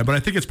lifetime. But I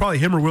think it's probably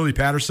him or Willie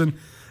Patterson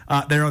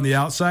there on the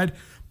outside.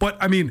 But,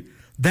 I mean,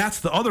 that's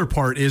the other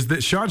part is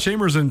that Sean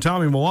Chambers and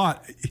Tommy Mellott,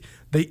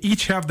 they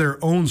each have their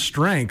own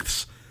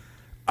strengths.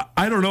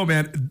 I don't know,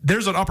 man.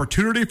 There's an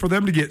opportunity for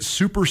them to get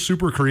super,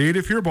 super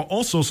creative here, but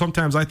also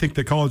sometimes I think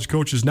that college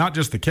coaches, not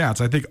just the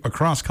Cats, I think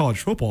across college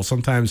football,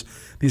 sometimes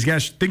these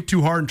guys think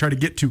too hard and try to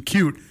get too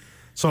cute.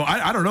 So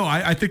I don't know.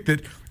 I think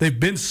that they've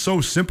been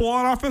so simple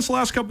on offense the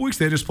last couple weeks.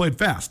 They just played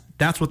fast.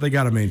 That's what they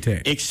got to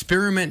maintain.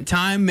 Experiment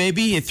time,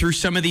 maybe, through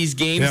some of these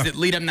games that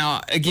lead up.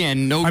 Now,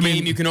 again,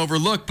 game you can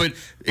overlook, but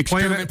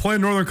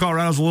playing Northern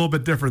Colorado is a little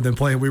bit different than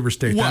playing Weber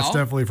State. That's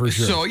definitely for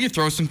sure. So you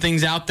throw some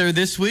things out there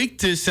this week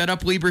to set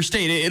up Weber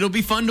State. It'll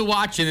be fun to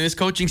watch, and this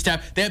coaching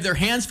staff, they have their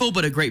hands full,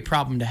 but a great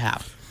problem to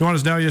have.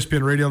 Nuanez Now,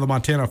 ESPN Radio, the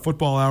Montana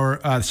Football Hour.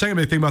 The second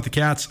big thing about the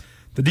Cats,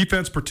 the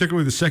defense,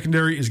 particularly the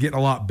secondary, is getting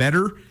a lot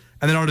better.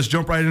 And then I'll just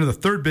jump right into the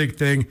third big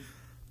thing.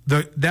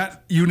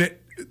 That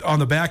unit on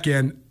the back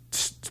end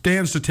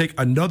stands to take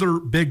another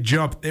big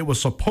jump. It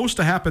was supposed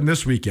to happen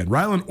this weekend.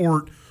 Rylan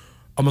Ort,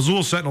 a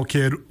Missoula Sentinel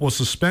kid, was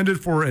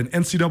suspended for an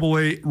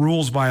NCAA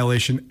rules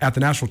violation at the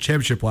national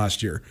championship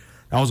last year.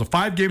 That was a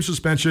 5-game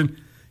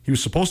suspension. He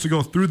was supposed to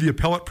go through the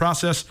appellate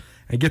process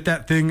and get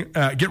that thing,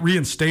 get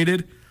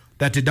reinstated.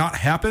 That did not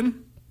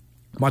happen.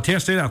 Montana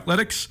State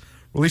Athletics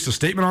released a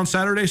statement on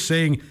Saturday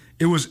saying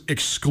it was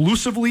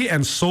exclusively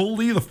and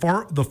solely the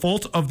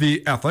fault of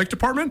the athletic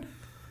department.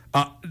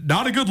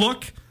 Not a good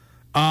look,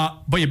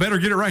 but you better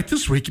get it right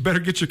this week. You better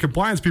get your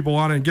compliance people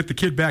on it and get the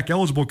kid back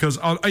eligible because,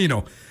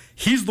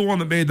 he's the one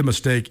that made the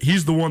mistake.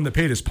 He's the one that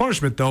paid his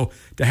punishment, though.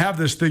 To have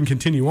this thing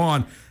continue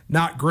on,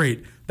 not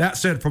great. That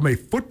said, from a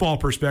football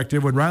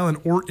perspective, when Ryland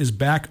Ort is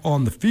back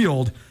on the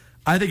field,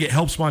 I think it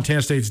helps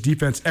Montana State's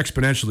defense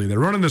exponentially. They're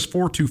running this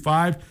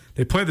 4-2-5.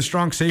 They play the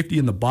strong safety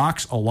in the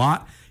box a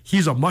lot.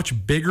 He's a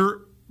much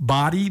bigger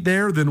body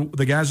there than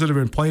the guys that have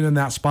been playing in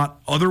that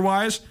spot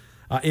otherwise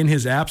in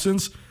his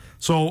absence.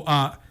 So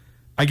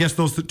I guess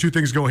those two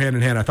things go hand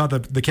in hand. I thought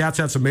that the Cats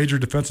had some major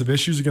defensive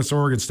issues against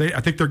Oregon State.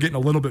 I think they're getting a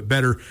little bit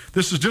better.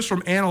 This is just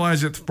from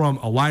analyzing it from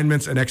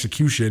alignments and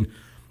execution.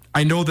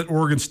 I know that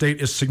Oregon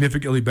State is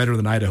significantly better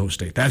than Idaho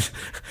State.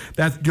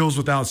 That goes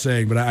without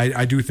saying, but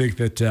I do think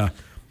that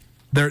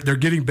they're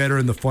getting better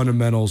in the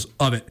fundamentals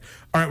of it.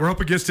 All right, we're up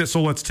against it,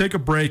 so let's take a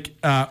break.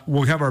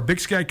 We'll have our Big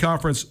Sky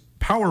Conference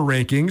power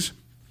rankings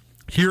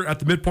here at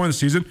the midpoint of the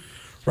season.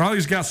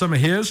 Riley's got some of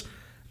his.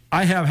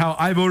 I have how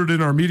I voted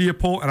in our media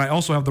poll, and I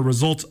also have the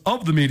results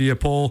of the media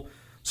poll.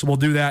 So we'll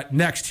do that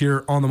next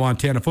here on the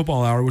Montana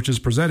Football Hour, which is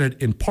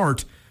presented in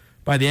part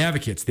by the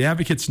Advocates. The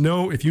Advocates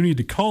know if you need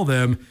to call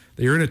them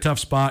that you're in a tough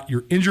spot,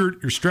 you're injured,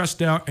 you're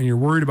stressed out, and you're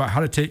worried about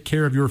how to take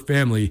care of your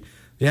family.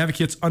 The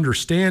Advocates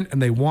understand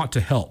and they want to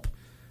help.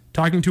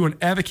 Talking to an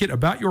advocate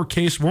about your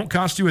case won't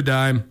cost you a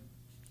dime.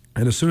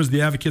 And as soon as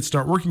the advocates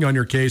start working on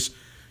your case,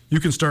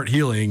 you can start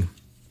healing.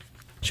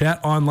 Chat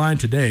online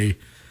today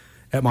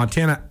at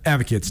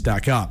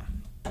MontanaAdvocates.com.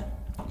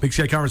 Big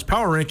Sky Conference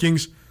Power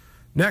Rankings.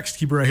 Next,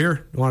 keep it right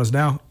here. Nuanez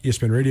Now,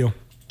 ESPN Radio.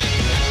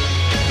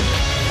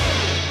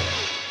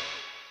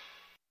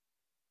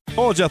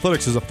 College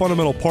athletics is a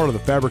fundamental part of the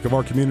fabric of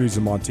our communities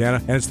in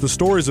Montana, and it's the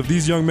stories of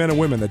these young men and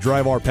women that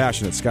drive our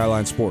passion at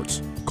Skyline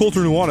Sports.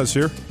 Colter Nuanez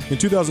here. In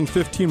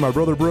 2015, my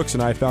brother Brooks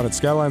and I founded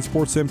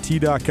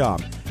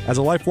SkylineSportsMT.com. As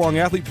a lifelong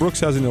athlete, Brooks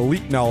has an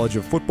elite knowledge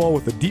of football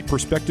with a deep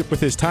perspective with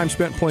his time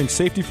spent playing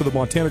safety for the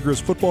Montana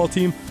Grizz football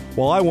team,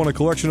 while I won a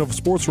collection of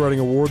sports writing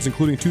awards,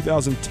 including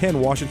 2010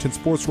 Washington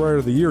Sports Writer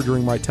of the Year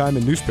during my time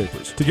in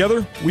newspapers.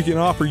 Together, we can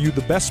offer you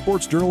the best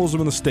sports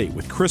journalism in the state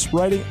with crisp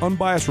writing,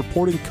 unbiased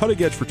reporting,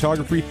 cutting-edge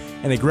photography,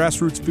 and a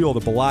grassroots feel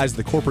that belies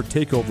the corporate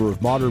takeover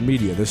of modern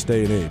media this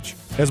day and age.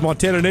 As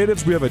Montana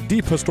natives, we have a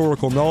deep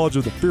historical knowledge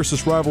of the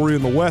fiercest rivalry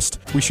in the West.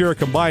 We share a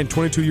combined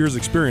 22 years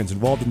experience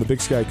involved in the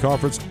Big Sky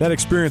Conference. That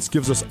experience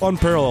gives us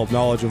unparalleled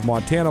knowledge of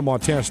Montana,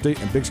 Montana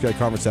State, and Big Sky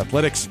Conference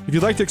athletics. If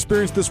you'd like to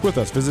experience this with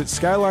us, visit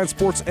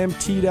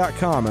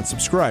SkylineSportsMT.com and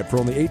subscribe for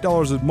only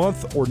 $8 a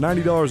month or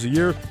 $90 a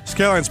year.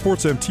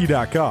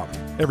 SkylineSportsMT.com.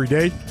 Every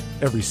day,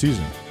 every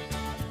season.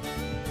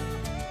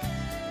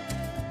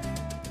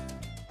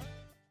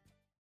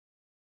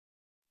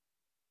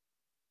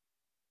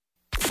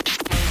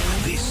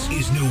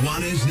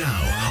 Nuanez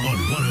Now on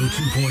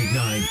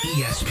 102.9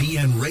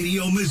 ESPN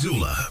Radio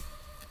Missoula.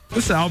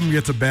 This album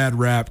gets a bad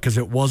rap because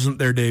it wasn't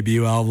their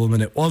debut album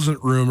and it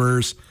wasn't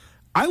Rumors.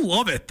 I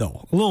love it,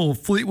 though. A little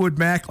Fleetwood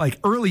Mac, like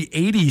early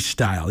 80s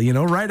style,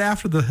 right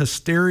after the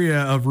hysteria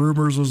of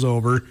Rumors was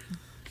over.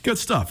 Good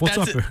stuff. What's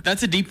up there?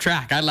 That's a deep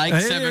track. I like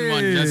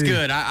 7-1. That's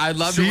good. I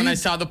loved it when I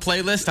saw the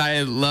playlist.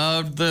 I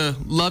loved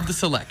the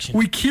selection.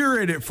 We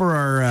curate it for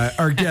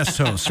our guest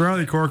host,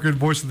 Riley Corcoran,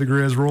 voice of the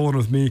Grizz, rolling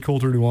with me,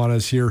 Colter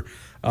Nuanez, here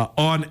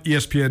on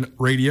ESPN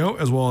Radio,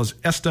 as well as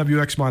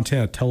SWX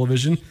Montana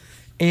Television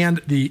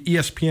and the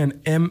ESPN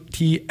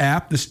MT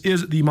app. This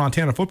is the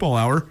Montana Football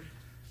Hour,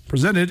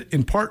 presented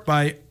in part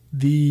by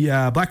the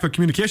Blackfoot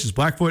Communications.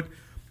 Blackfoot,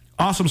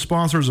 awesome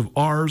sponsors of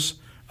ours.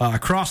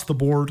 Across the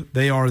board,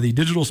 they are the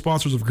digital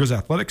sponsors of Grizz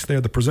Athletics. They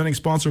are the presenting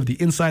sponsor of the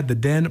Inside the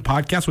Den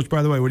podcast, which,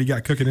 by the way, what do you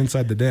got cooking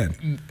Inside the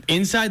Den?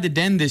 Inside the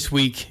Den this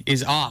week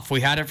is off. We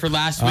had it for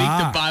last week,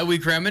 the bye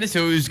week remedy,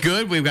 so it was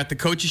good. We've got the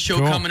coaches show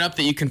coming up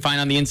that you can find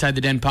on the Inside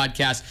the Den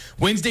podcast.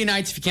 Wednesday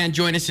nights, if you can't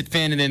join us at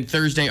Finn, and then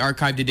Thursday,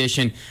 archived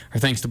edition. Our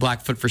thanks to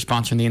Blackfoot for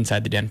sponsoring the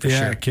Inside the Den for sure.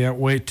 Yeah, I can't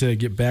wait to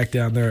get back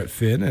down there at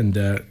Finn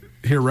and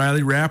hear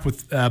Riley rap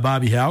with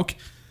Bobby Houck.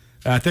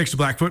 Thanks to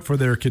Blackfoot for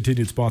their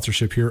continued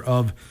sponsorship here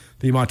of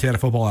the Montana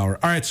Football Hour.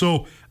 All right, so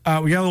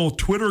we got a little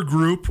Twitter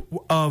group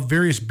of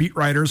various beat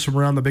writers from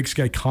around the Big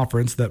Sky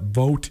Conference that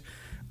vote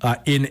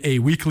in a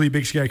weekly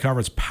Big Sky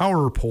Conference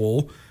power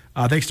poll.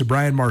 Thanks to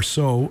Brian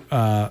Marceau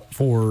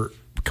for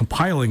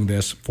compiling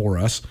this for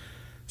us.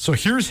 So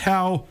here's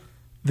how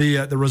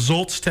the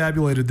results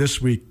tabulated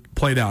this week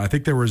played out. I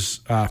think there was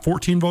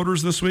 14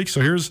 voters this week,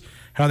 so here's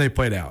how they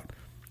played out.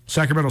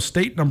 Sacramento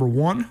State, number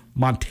 1.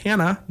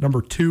 Montana,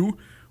 number 2.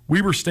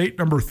 Weber State,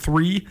 number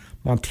 3.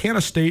 Montana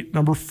State,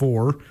 number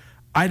 4.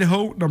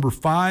 Idaho, number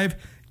 5.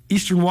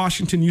 Eastern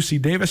Washington, UC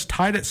Davis,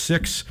 tied at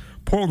 6.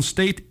 Portland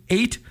State,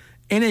 8.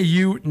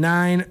 NAU,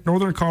 9.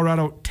 Northern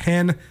Colorado,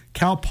 10.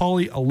 Cal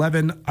Poly,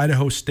 11.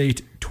 Idaho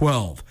State,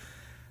 12.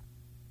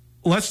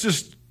 Let's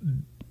just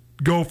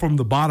go from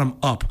the bottom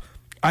up.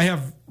 I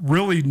have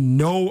really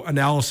no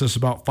analysis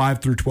about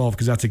 5 through 12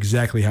 because that's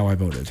exactly how I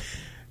voted.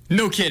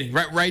 No kidding.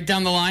 Right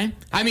down the line?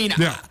 I mean,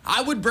 yeah.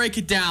 I would break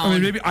it down. I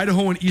mean, maybe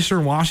Idaho and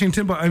Eastern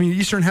Washington, but I mean,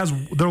 Eastern has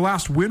their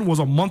last win was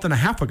a month and a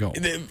half ago.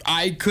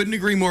 I couldn't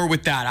agree more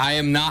with that. I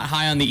am not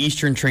high on the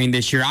Eastern train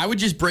this year. I would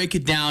just break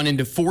it down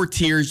into 4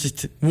 tiers,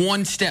 just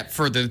one step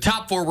further. The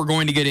top 4 we're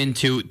going to get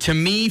into. To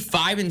me,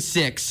 5 and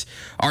 6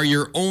 are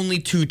your only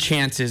 2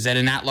 chances at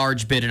an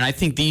at-large bid, and I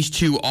think these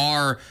 2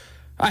 are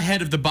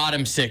ahead of the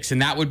bottom 6,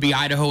 and that would be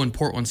Idaho and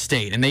Portland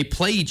State. And they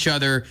play each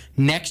other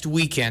next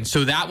weekend,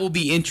 so that will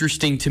be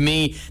interesting to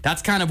me.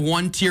 That's kind of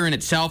one tier in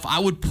itself. I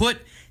would put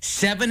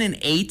 7 and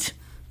 8,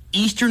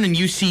 Eastern and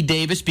UC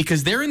Davis,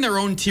 because they're in their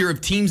own tier of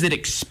teams that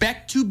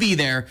expect to be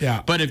there,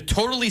 but have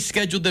totally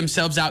scheduled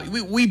themselves out.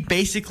 We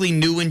basically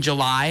knew in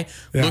July,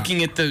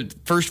 looking at the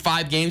first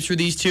 5 games for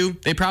these 2,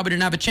 they probably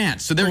didn't have a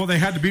chance. So they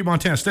had to beat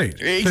Montana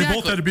State. Exactly. They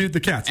both had to beat the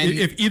Cats. And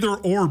if either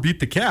or beat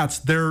the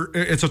Cats,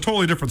 it's a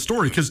totally different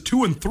story because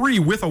 2 and 3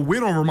 with a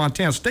win over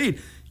Montana State,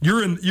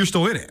 you're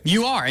still in it.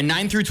 You are. And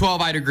 9 through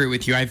 12, I'd agree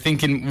with you. I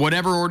think in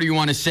whatever order you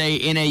want to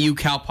say, NAU,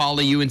 Cal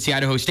Poly, UNC,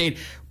 Idaho State,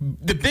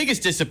 the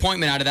biggest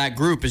disappointment out of that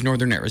group is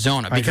Northern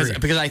Arizona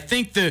because I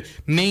think the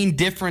main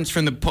difference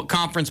from the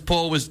conference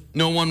poll was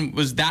no one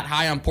was that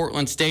high on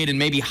Portland State and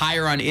maybe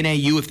higher on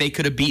NAU if they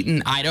could have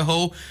beaten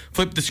Idaho.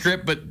 Flip the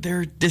script, but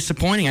they're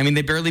disappointing. I mean,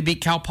 they barely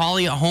beat Cal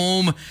Poly at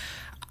home.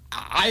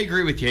 I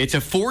agree with you. It's a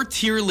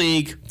 4-tier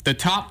league. The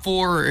top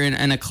 4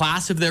 in a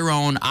class of their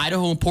own,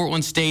 Idaho and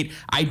Portland State.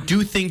 I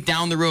do think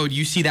down the road,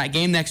 you see that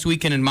game next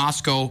weekend in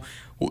Moscow,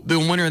 the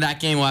winner of that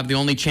game will have the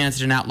only chance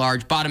at an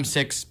at-large. Bottom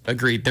 6,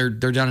 agreed. They're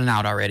done and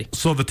out already.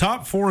 So the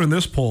top 4 in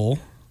this poll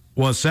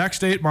was Sac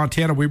State,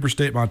 Montana, Weber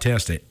State, Montana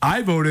State.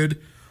 I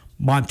voted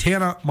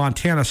Montana,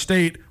 Montana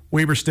State,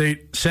 Weber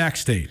State, Sac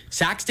State.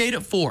 Sac State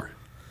at 4.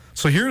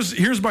 So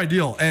here's my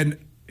deal. And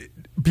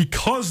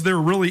because there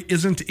really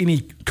isn't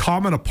any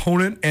common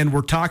opponent, and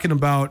we're talking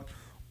about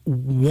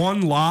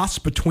one loss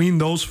between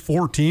those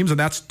 4 teams, and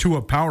that's to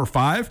a Power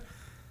 5,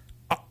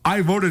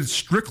 I voted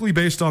strictly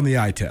based on the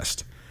eye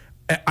test.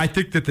 I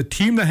think that the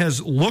team that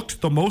has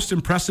looked the most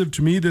impressive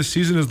to me this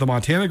season is the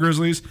Montana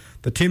Grizzlies.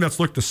 The team that's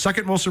looked the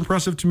second most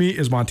impressive to me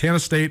is Montana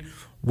State.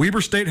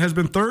 Weber State has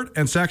been 3rd,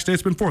 and Sac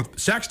State's been 4th.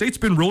 Sac State's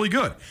been really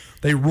good.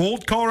 They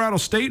rolled Colorado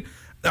State.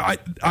 I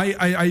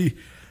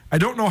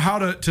don't know how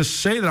to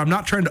say that. I'm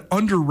not trying to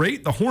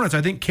underrate the Hornets.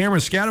 I think Cameron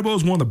Scadabo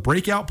is one of the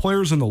breakout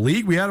players in the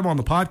league. We had him on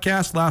the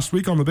podcast last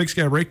week on the Big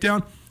Sky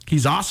Breakdown.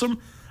 He's awesome.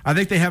 I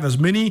think they have as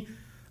many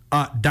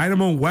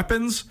dynamo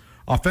weapons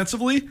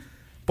offensively,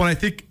 but I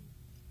think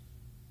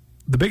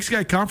the Big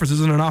Sky Conference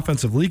isn't an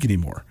offensive league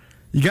anymore.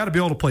 You got to be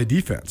able to play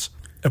defense.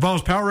 If I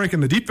was power ranking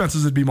the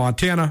defenses, it'd be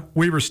Montana,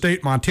 Weber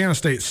State, Montana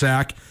State,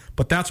 Sac,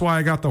 but that's why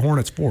I got the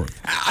Hornets 4th.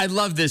 I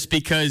love this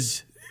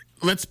because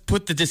let's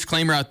put the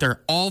disclaimer out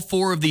there. All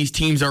 4 of these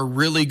teams are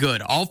really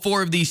good. All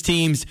 4 of these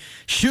teams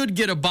should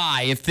get a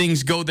bye if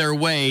things go their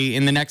way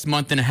in the next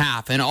month and a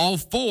half. And all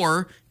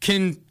 4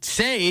 can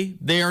say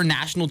they are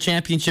national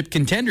championship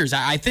contenders.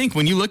 I think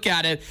when you look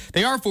at it,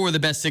 they are 4 of the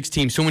best 6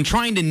 teams. So when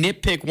trying to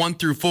nitpick 1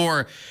 through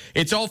 4,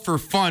 it's all for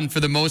fun for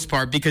the most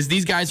part because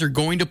these guys are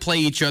going to play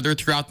each other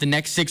throughout the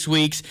next 6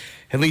 weeks.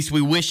 At least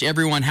we wish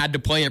everyone had to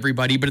play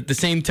everybody. But at the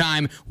same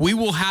time, we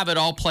will have it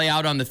all play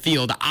out on the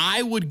field.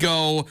 I would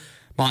go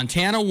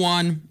Montana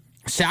 1,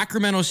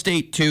 Sacramento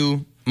State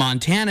 2,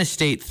 Montana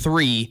State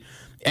 3,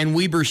 and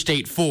Weber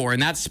State 4.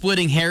 And that's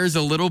splitting hairs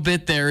a little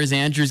bit there as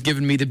Andrew's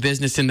giving me the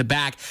business in the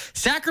back.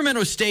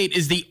 Sacramento State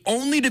is the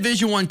only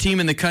Division I team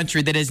in the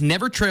country that has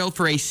never trailed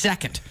for a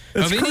second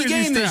of any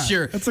game this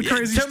year. That's a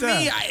crazy stat. To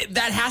me,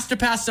 that has to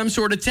pass some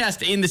sort of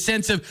test in the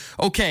sense of,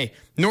 okay,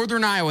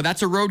 Northern Iowa,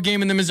 that's a road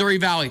game in the Missouri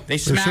Valley. They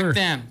smacked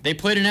them. They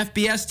played an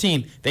FBS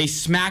team. They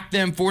smacked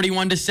them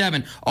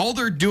 41-7. All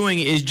they're doing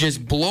is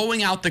just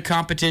blowing out the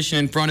competition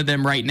in front of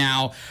them right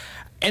now.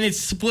 And it's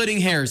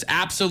splitting hairs,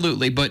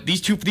 absolutely. But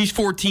these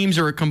 4 teams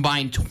are a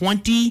combined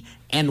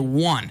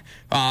 20-1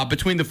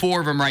 between the 4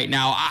 of them right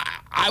now.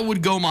 I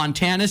would go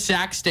Montana,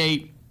 Sac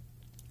State,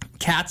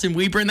 Cats, and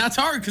Weber. And that's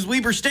hard because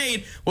Weber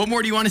State, what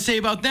more do you want to say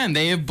about them?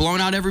 They have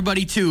blown out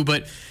everybody too.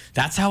 But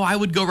that's how I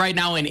would go right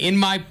now. And in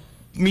my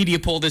media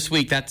poll this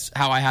week, that's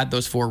how I had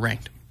those 4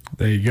 ranked.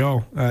 There you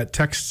go.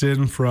 Texts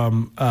in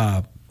from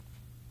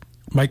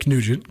Mike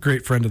Nugent,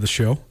 great friend of the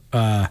show.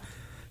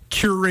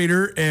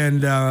 Curator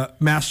and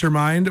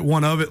mastermind,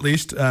 one of at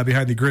least,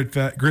 behind the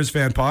Grizz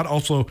Fan Pod.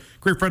 Also,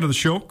 great friend of the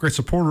show, great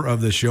supporter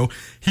of this show.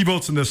 He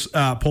votes in this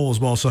poll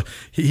as well. So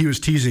he was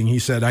teasing. He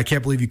said, "I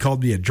can't believe you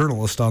called me a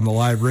journalist on the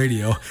live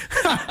radio."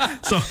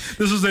 So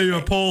this is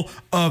a poll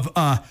of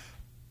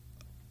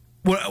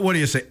what do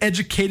you say?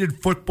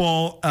 Educated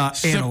football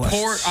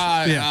analysts.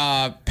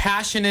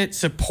 Passionate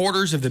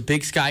supporters of the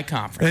Big Sky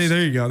Conference. Hey,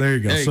 there you go.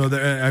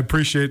 I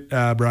appreciate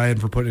Brian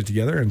for putting it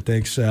together, and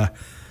thanks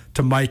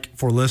to Mike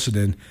for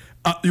listening.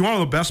 You want to know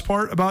the best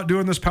part about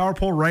doing this power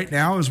poll right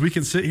now is we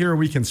can sit here and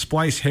we can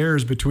splice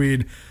hairs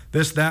between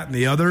this, that, and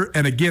the other.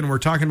 And again, we're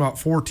talking about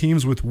 4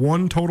 teams with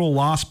 1 total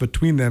loss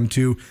between them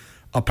to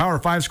a Power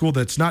 5 school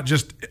that's not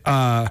just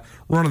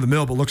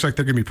run-of-the-mill, but looks like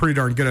they're going to be pretty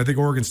darn good. I think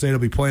Oregon State will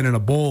be playing in a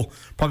bowl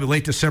probably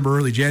late December,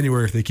 early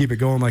January if they keep it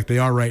going like they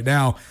are right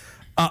now.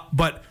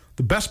 But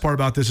the best part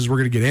about this is we're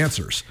going to get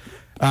answers.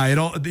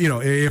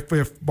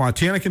 If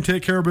Montana can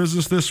take care of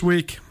business this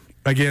week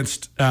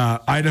against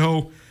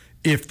Idaho,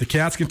 if the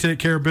Cats can take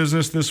care of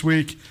business this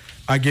week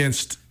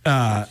against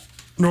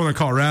Northern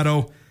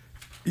Colorado,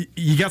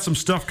 you got some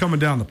stuff coming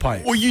down the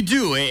pipe. Well, you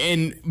do.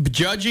 And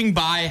judging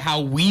by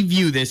how we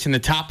view this in the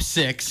top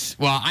 6,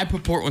 well, I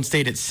put Portland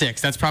State at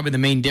 6. That's probably the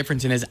main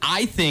difference. And as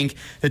I think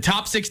the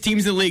top 6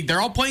 teams in the league, they're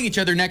all playing each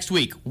other next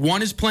week.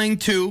 One is playing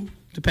 2,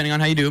 depending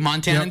on how you do,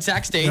 Montana and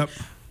Sac State. Yep.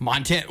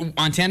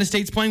 Montana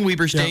State's playing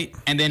Weber State,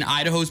 and then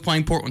Idaho's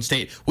playing Portland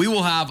State. We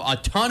will have a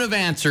ton of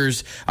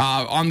answers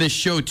on this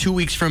show 2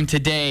 weeks from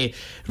today.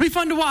 It'll be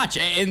fun to watch.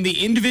 And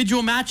the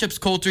individual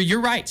matchups, Coulter,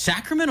 you're right.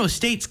 Sacramento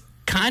State's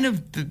kind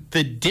of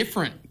the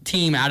different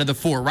team out of the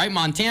 4, right?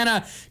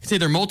 Montana, you can say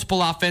they're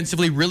multiple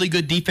offensively, really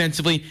good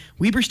defensively.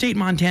 Weber State and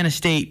Montana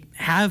State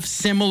have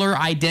similar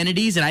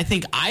identities, and I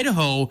think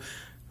Idaho,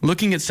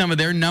 looking at some of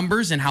their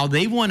numbers and how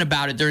they went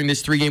about it during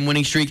this 3-game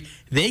winning streak,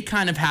 they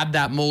kind of have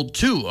that mold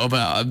too of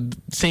a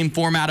same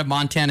format of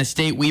Montana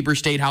State, Weber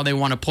State, how they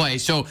want to play.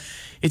 So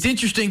it's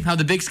interesting how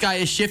the Big Sky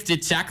has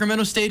shifted.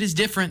 Sacramento State is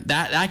different.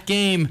 That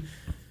game,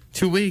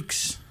 2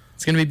 weeks,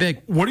 it's going to be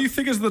big. What do you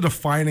think is the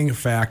defining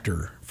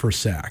factor for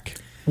Sac?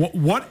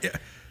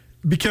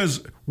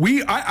 Because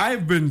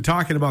I've been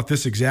talking about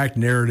this exact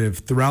narrative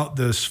throughout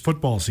this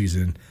football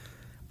season.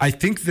 I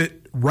think that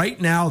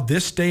right now,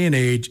 this day and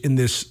age, in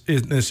this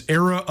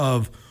era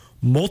of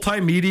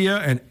multimedia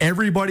and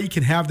everybody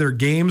can have their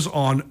games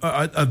on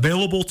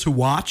available to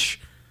watch.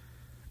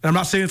 And I'm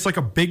not saying it's like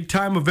a big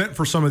time event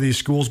for some of these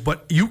schools,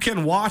 but you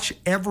can watch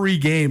every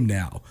game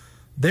now.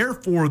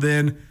 Therefore,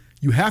 then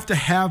you have to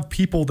have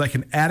people that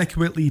can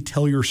adequately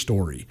tell your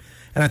story.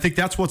 And I think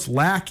that's what's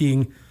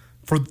lacking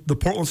for the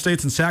Portland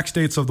States and Sac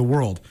States of the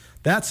world.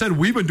 That said,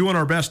 we've been doing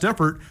our best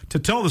effort to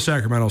tell the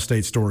Sacramento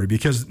State story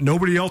because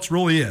nobody else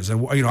really is.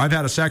 And I've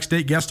had a Sac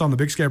State guest on the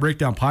Big Sky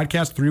Breakdown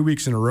podcast 3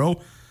 weeks in a row.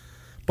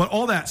 But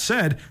all that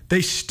said,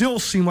 they still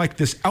seem like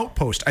this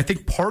outpost. I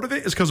think part of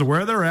it is because of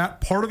where they're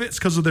at. Part of it is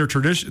because of their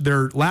tradition,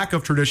 their lack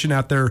of tradition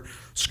at their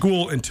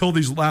school until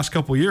these last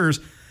couple of years.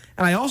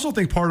 And I also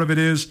think part of it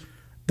is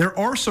there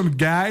are some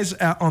guys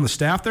on the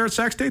staff there at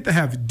Sac State that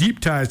have deep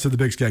ties to the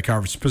Big Sky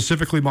Conference,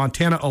 specifically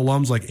Montana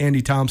alums like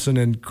Andy Thompson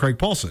and Craig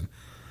Paulson.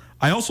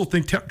 I also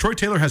think Troy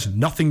Taylor has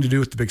nothing to do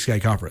with the Big Sky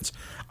Conference.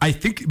 I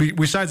think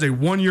besides a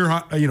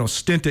 1-year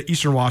stint at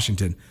Eastern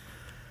Washington,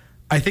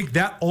 I think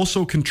that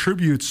also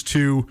contributes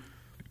to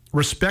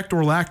respect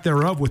or lack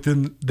thereof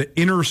within the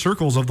inner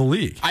circles of the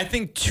league. I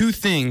think 2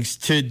 things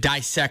to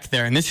dissect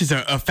there, and this is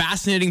a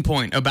fascinating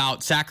point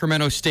about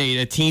Sacramento State,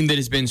 a team that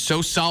has been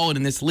so solid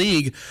in this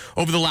league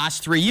over the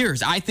last 3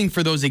 years. I think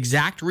for those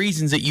exact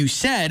reasons that you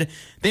said,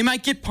 they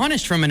might get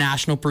punished from a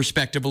national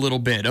perspective a little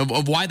bit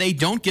of why they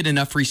don't get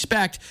enough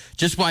respect,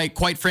 just why,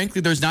 quite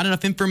frankly, there's not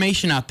enough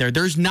information out there.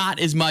 There's not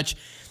as much,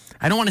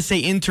 I don't want to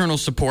say internal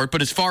support,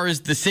 but as far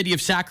as the city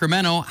of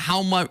Sacramento,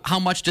 how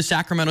much does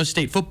Sacramento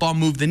State football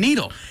move the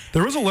needle?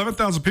 There was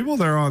 11,000 people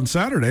there on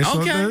Saturday,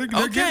 so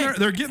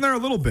they're getting there a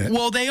little bit.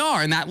 Well, they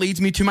are, and that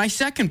leads me to my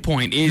second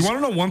point. Is you want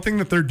to know one thing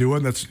that they're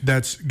doing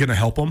that's going to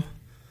help them?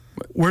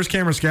 Where's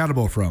Cameron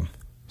Scatabo from?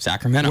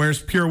 Sacramento.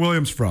 Where's Pierre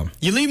Williams from?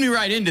 You lead me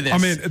right into this. I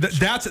mean,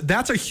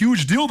 that's a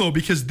huge deal, though,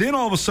 because then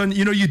all of a sudden,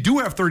 you do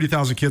have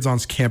 30,000 kids on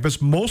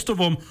campus. Most of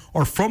them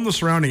are from the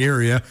surrounding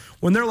area.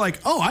 When they're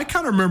like, oh, I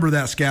kind of remember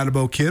that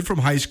Scatabo kid from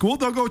high school,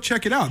 they'll go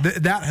check it out.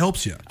 That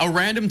helps you. A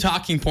random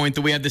talking point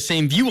that we have the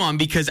same view on,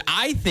 because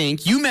I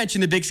think you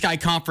mentioned the Big Sky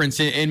Conference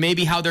and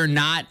maybe how they're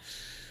not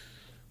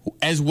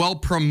as well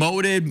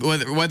promoted,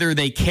 whether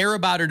they care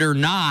about it or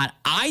not.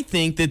 I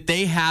think that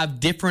they have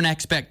different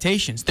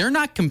expectations. They're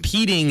not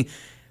competing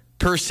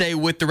per se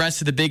with the rest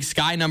of the Big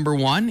Sky, number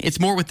one. It's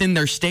more within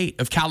their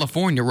state of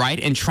California, right?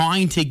 And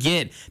trying to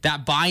get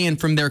that buy-in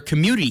from their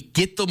community,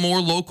 get the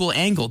more local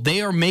angle.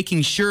 They are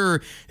making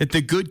sure that the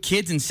good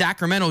kids in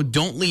Sacramento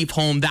don't leave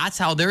home. That's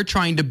how they're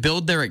trying to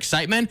build their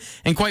excitement.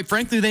 And quite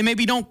frankly, they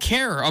maybe don't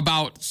care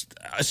about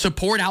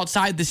support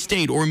outside the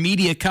state or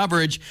media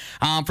coverage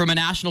from a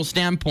national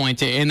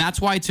standpoint. And that's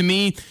why, to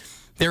me,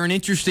 they're an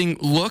interesting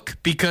look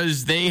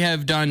because they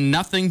have done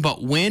nothing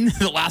but win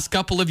the last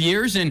couple of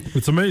years. And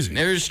it's amazing.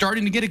 They're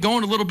starting to get it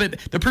going a little bit.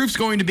 The proof's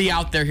going to be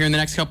out there here in the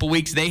next couple of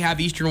weeks. They have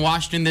Eastern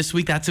Washington this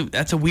week.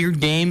 That's a weird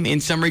game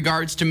in some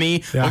regards to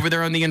me over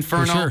there on the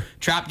Inferno. Sure.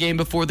 Trap game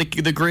before the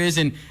Grizz.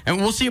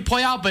 And we'll see it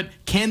play out, but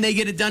can they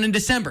get it done in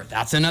December?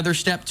 That's another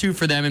step, too,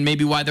 for them, and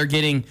maybe why they're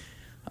getting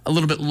a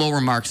little bit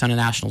lower marks on a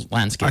national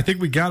landscape. I think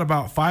we got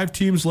about 5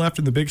 teams left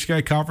in the Big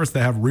Sky Conference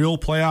that have real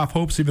playoff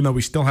hopes, even though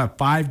we still have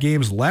 5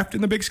 games left in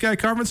the Big Sky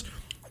Conference.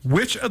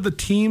 Which of the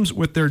teams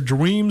with their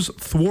dreams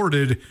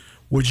thwarted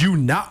would you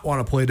not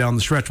want to play down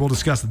the stretch? We'll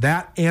discuss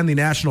that and the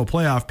national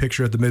playoff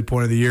picture at the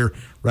midpoint of the year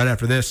right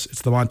after this.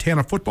 It's the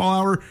Montana Football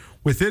Hour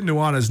within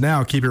Nuanez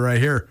Now. Keep it right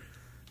here.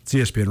 It's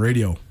ESPN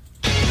Radio.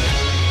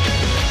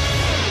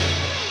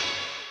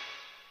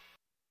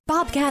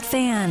 Bobcat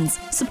fans,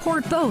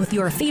 support both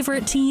your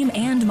favorite team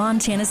and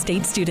Montana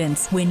State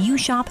students. When you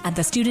shop at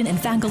the student and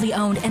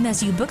faculty-owned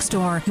MSU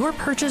bookstore, your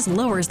purchase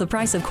lowers the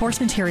price of course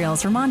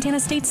materials for Montana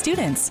State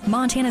students.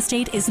 Montana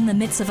State is in the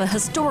midst of a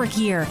historic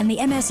year, and the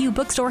MSU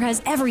bookstore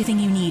has everything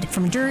you need,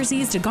 from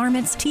jerseys to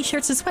garments,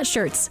 t-shirts to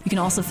sweatshirts. You can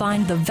also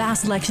find the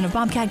vast selection of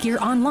Bobcat gear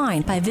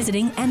online by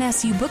visiting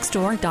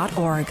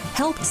msubookstore.org.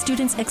 Help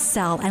students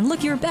excel and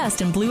look your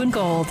best in blue and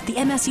gold. The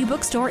MSU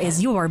bookstore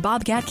is your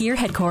Bobcat gear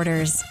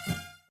headquarters.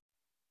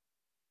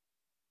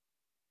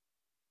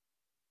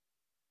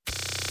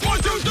 1,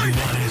 2, 3.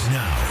 Nuanez is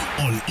now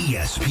on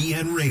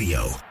ESPN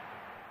Radio.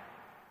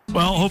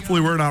 Well,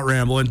 hopefully we're not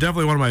rambling.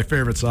 Definitely one of my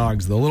favorite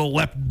songs. The little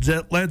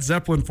Led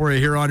Zeppelin for you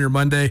here on your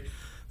Monday.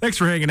 Thanks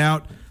for hanging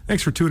out.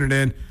 Thanks for tuning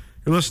in.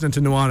 You're listening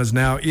to Nuanez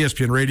Now,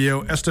 ESPN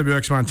Radio,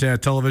 SWX Montana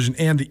Television,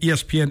 and the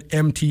ESPN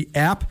MT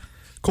app.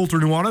 Colter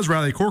Nuanez,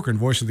 Riley Corcoran,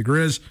 voice of the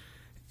Grizz,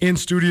 in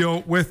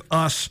studio with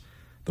us.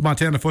 The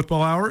Montana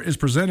Football Hour is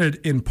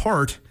presented in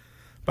part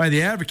by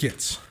the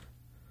Advocates.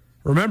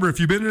 Remember, if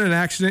you've been in an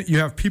accident, you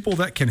have people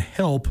that can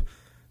help.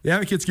 The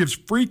Advocates gives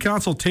free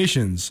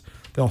consultations.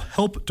 They'll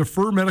help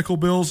defer medical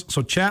bills,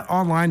 so chat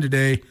online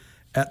today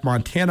at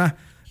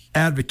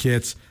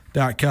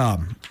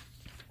montanaadvocates.com.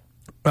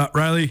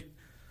 Riley,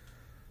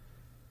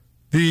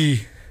 the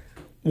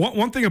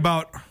one thing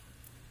about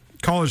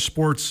college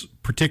sports,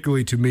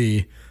 particularly to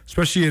me,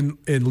 especially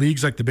in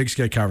leagues like the Big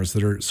Sky Conference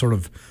that are sort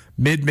of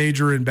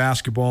mid-major in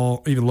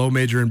basketball, even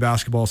low-major in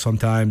basketball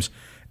sometimes,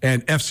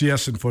 and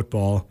FCS in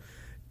football,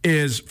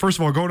 is, first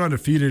of all, going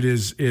undefeated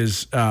is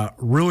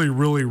really,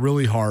 really,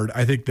 really hard.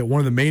 I think that one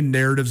of the main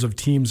narratives of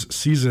teams'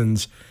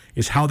 seasons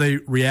is how they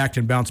react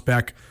and bounce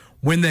back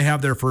when they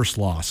have their first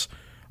loss.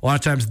 A lot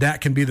of times that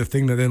can be the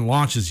thing that then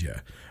launches you.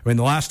 I mean,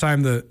 the last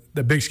time the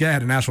Big Sky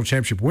had a national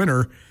championship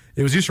winner,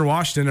 it was Eastern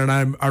Washington,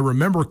 and I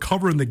remember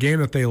covering the game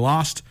that they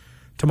lost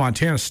to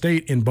Montana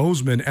State in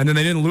Bozeman, and then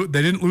they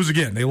didn't lose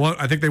again.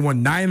 I think they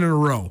won 9 in a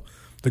row.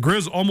 The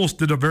Grizz almost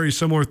did a very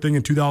similar thing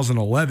in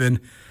 2011.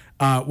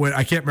 When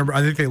I can't remember,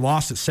 I think they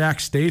lost at Sac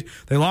State.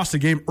 They lost a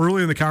game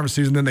early in the conference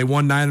season, then they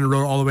won 9 in a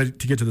row all the way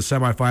to get to the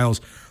semifinals.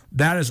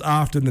 That is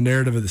often the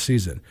narrative of the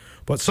season.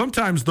 But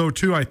sometimes, though,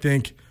 too, I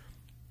think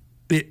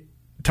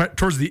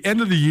towards the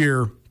end of the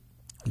year,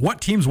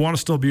 what teams want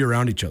to still be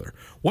around each other?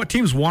 What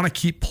teams want to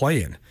keep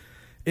playing?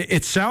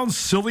 It sounds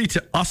silly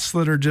to us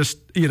that are just,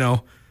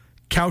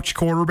 couch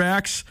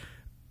quarterbacks,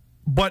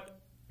 but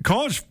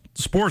college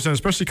sports, and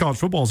especially college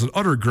football, is an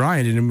utter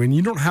grind. And when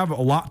you don't have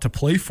a lot to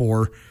play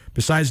for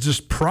besides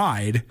just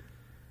pride,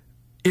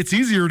 it's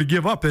easier to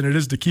give up than it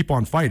is to keep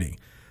on fighting.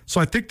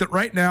 So I think that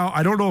right now,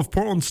 I don't know if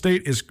Portland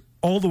State is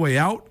all the way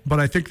out, but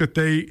I think that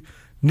they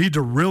need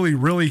to really,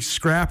 really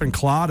scrap and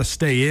claw to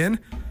stay in.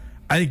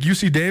 I think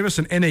UC Davis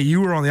and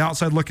NAU are on the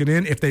outside looking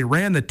in. If they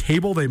ran the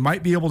table, they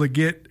might be able to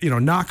get,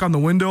 knock on the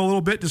window a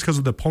little bit just because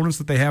of the opponents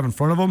that they have in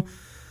front of them.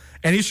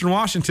 And Eastern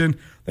Washington,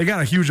 they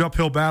got a huge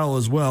uphill battle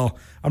as well.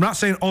 I'm not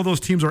saying all those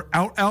teams are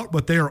out,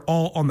 but they are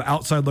all on the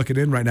outside looking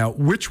in right now.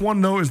 Which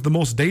one, though, is the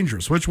most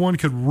dangerous? Which one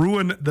could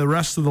ruin the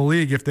rest of the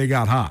league if they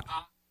got hot?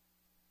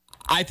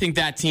 I think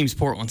that team's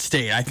Portland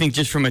State. I think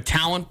just from a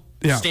talent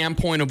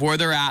standpoint of where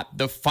they're at,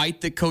 the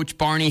fight that Coach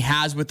Barney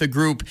has with the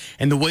group,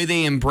 and the way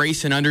they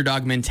embrace an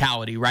underdog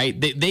mentality, right?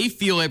 They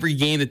feel every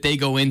game that they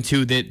go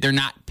into that they're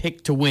not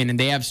picked to win and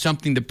they have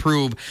something to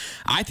prove.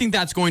 I think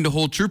that's going to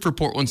hold true for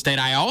Portland State.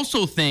 I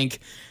also think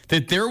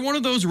that they're one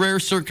of those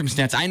rare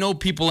circumstances. I know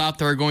people out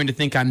there are going to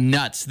think I'm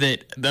nuts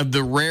that of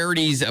the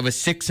rarities of a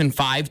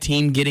 6-5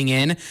 team getting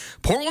in.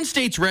 Portland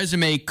State's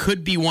resume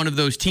could be one of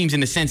those teams in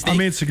the sense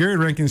Segura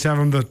rankings have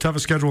them the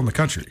toughest schedule in the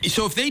country.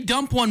 So if they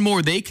dump one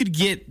more, they could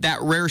get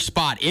that rare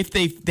spot if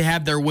they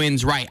have their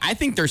wins right. I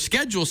think their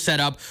schedule's set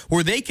up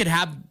where they could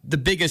have the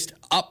biggest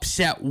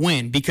upset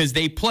win because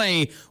they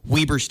play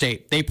Weber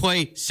State, they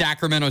play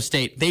Sacramento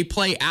State, they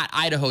play at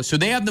Idaho, so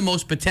they have the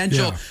most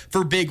potential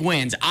for big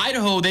wins.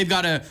 Idaho, they've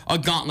got a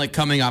gauntlet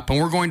coming up,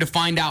 and we're going to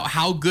find out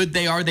how good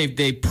they are.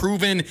 They've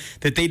proven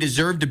that they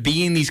deserve to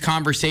be in these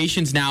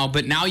conversations now,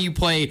 but now you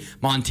play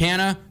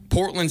Montana,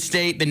 Portland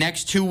State the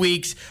next 2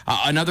 weeks,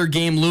 another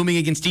game looming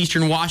against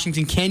Eastern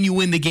Washington. Can you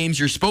win the games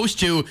you're supposed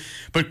to?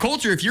 But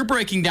Coulter, if you're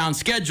breaking down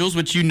schedules,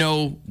 which you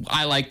know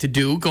I like to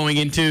do, going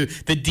into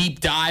the deep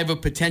dive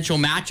of potential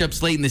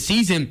matchups late in the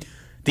season,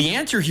 the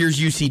answer here is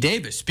UC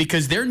Davis,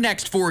 because their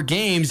next 4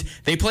 games,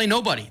 they play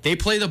nobody. They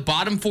play the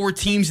bottom 4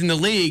 teams in the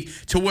league,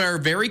 to where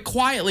very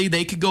quietly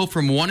they could go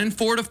from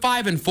 1-4 to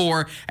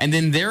 5-4, and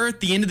then they're at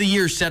the end of the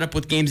year set up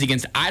with games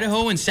against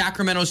Idaho and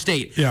Sacramento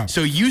State. Yeah.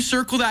 So you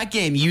circle that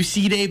game,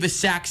 UC Davis,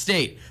 Sac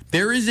State.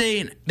 There's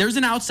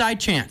an outside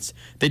chance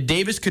that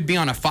Davis could be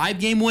on a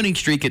 5-game winning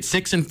streak at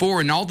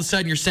 6-4, and all of a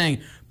sudden you're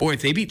saying, boy,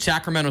 if they beat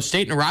Sacramento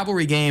State in a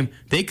rivalry game,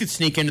 they could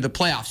sneak into the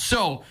playoffs.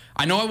 So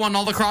I know I won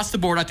all across the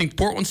board. I think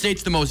Portland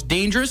State's the most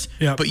dangerous,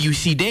 but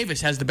UC Davis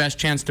has the best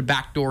chance to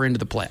backdoor into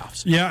the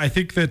playoffs. Yeah, I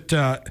think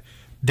that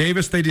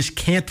Davis, they just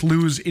can't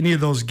lose any of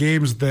those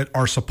games that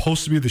are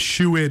supposed to be the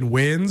shoe-in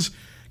wins,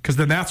 because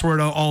then that's where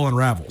it all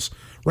unravels.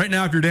 Right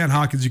now, if you're Dan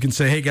Hawkins, you can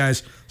say, hey,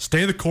 guys,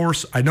 stay the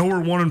course. I know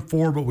we're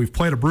 1-4, but we've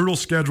played a brutal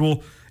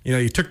schedule. You know,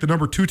 you took the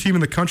number 2 team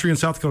in the country in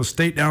South Dakota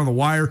State down the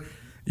wire.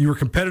 You were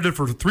competitive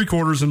for 3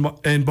 quarters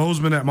in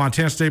Bozeman at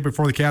Montana State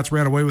before the Cats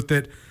ran away with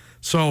it.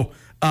 So,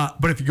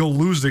 but if you go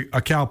lose to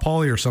a Cal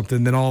Poly or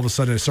something, then all of a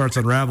sudden it starts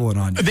unraveling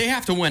on you. They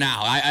have to win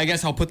out. I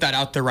guess I'll put that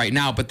out there right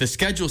now, but the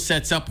schedule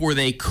sets up where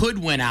they could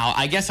win out.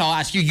 I guess I'll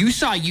ask you, you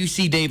saw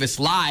UC Davis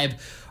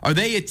live. Are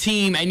they a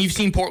team, and you've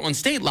seen Portland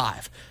State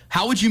live.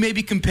 How would you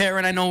maybe compare,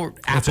 and I know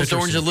apples to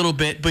orange a little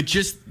bit, but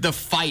just the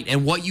fight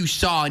and what you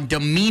saw and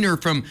demeanor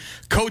from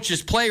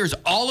coaches, players,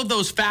 all of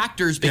those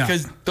factors,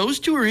 because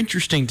those two are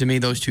interesting to me,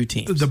 those two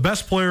teams. The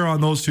best player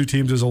on those two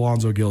teams is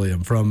Alonzo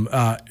Gilliam from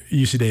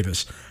UC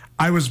Davis.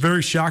 I was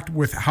very shocked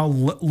with how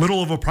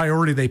little of a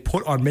priority they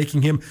put on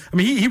making him. I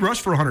mean, he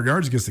rushed for 100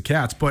 yards against the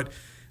Cats, but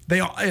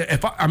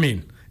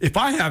if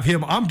I have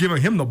him, I'm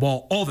giving him the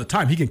ball all the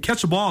time. He can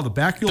catch the ball in the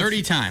backfield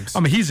 30 times.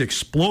 I mean, he's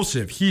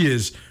explosive. He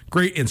is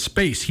great in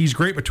space. He's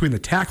great between the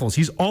tackles.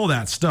 He's all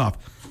that stuff.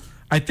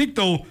 I think,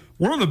 though,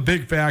 one of the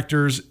big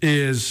factors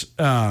is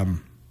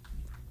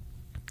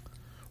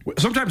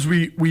sometimes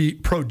we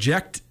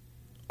project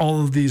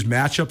all of these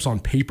matchups on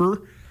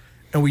paper,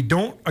 and we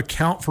don't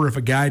account for if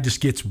a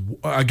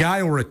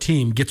guy or a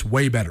team gets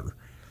way better.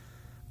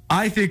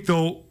 I think,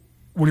 though,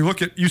 when you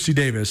look at UC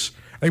Davis,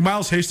 I think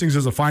Miles Hastings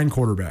is a fine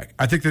quarterback.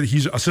 I think that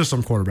he's a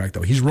system quarterback,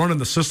 though. He's running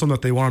the system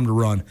that they want him to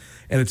run,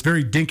 and it's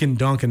very dink and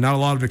dunk and not a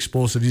lot of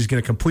explosive. He's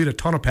going to complete a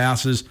ton of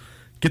passes,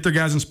 get their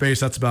guys in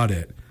space. That's about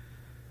it.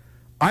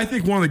 I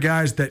think one of the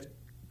guys that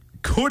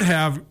could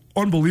have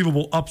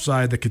unbelievable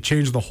upside that could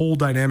change the whole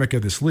dynamic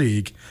of this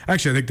league,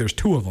 actually, I think there's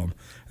 2 of them.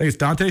 I think it's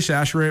Dante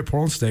Chachere at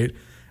Portland State,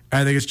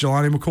 and I think it's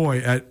Jelani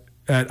McCoy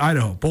at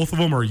Idaho. Both of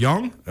them are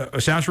young.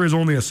 Chachere is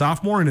only a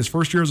sophomore in his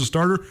first year as a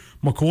starter.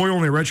 McCoy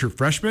only a redshirt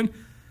freshman.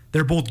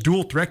 They're both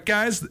dual threat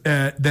guys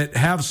that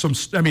have some.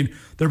 I mean,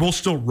 they're both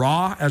still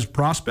raw as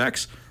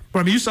prospects. But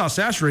I mean, you saw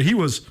Chachere. He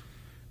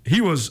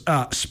was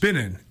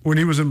spinning when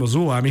he was in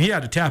Missoula. I mean, he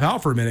had to tap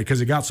out for a minute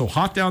because it got so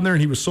hot down there, and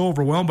he was so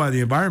overwhelmed by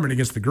the environment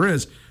against the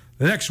Grizz.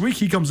 The next week,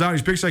 he comes out.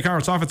 He's Big Sky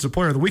Conference Offensive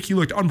Player of the Week. He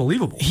looked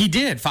unbelievable. He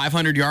did.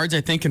 500 yards, I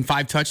think, and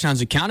 5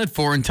 touchdowns accounted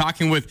for. And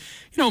talking with,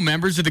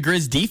 members of the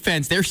Grizz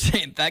defense, they're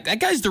saying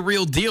that guy's the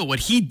real deal. What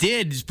he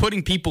did is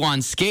putting people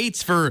on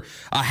skates for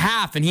a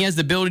half, and he has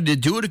the ability to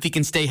do it if he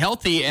can stay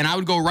healthy. And I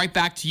would go right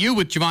back to you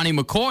with Jelani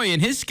McCoy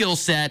and his skill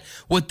set.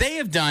 What they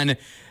have done,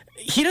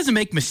 he doesn't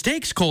make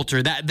mistakes,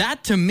 Coulter.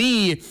 That to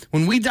me,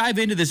 when we dive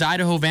into this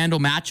Idaho-Vandal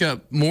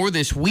matchup more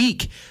this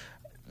week,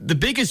 the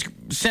biggest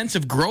sense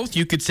of growth,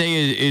 you could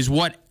say, is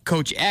what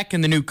Coach Eck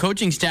and the new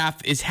coaching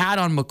staff has had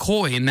on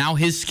McCoy. And now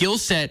his skill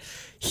set,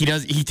 he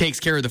takes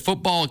care of the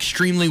football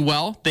extremely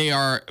well. They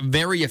are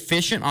very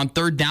efficient on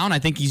third down. I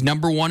think he's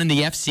number 1 in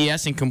the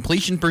FCS in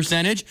completion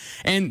percentage,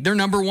 and they're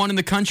number 1 in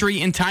the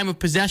country in time of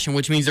possession,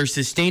 which means they're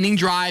sustaining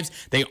drives.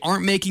 They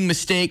aren't making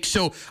mistakes.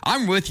 So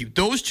I'm with you.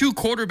 Those 2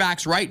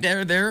 quarterbacks right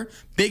there,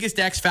 biggest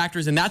X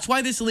factors, and that's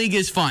why this league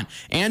is fun.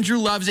 Andrew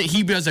loves it.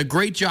 He does a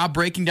great job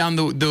breaking down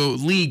the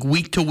league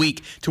week to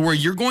week to where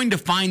you're going to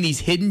find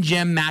these hidden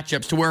gem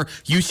matchups to where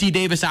UC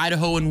Davis,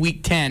 Idaho in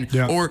week 10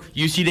 or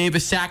UC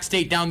Davis, Sac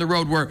State down the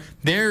road where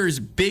there's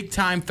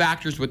big-time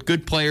factors with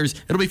good players.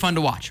 It'll be fun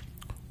to watch.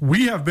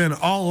 We have been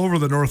all over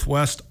the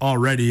Northwest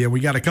already, and we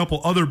got a couple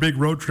other big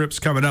road trips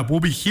coming up. We'll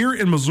be here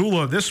in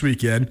Missoula this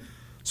weekend,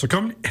 so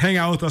come hang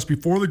out with us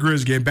before the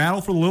Grizz game.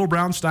 Battle for the Little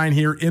Brown Stein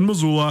here in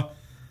Missoula.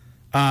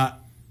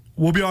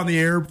 We'll be on the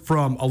air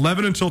from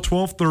 11 until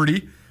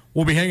 12:30.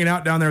 We'll be hanging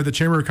out down there at the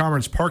Chamber of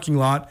Commerce parking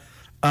lot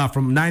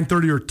from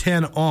 9:30 or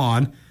 10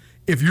 on.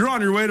 If you're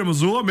on your way to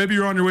Missoula, maybe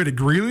you're on your way to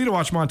Greeley to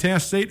watch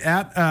Montana State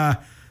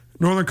at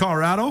Northern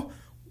Colorado,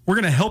 we're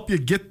going to help you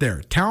get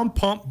there. Town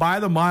Pump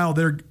by the Mile,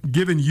 they're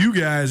giving you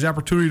guys the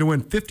opportunity to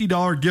win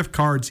 $50 gift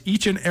cards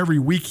each and every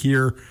week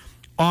here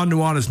on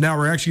Nuanez Now.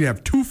 We're actually going to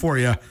have 2 for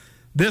you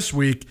this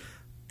week,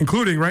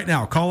 including right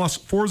now. Call us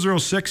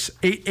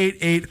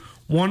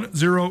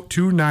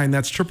 406-888-1029.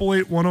 That's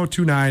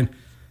 888-1029.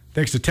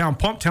 Thanks to Town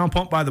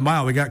Pump by the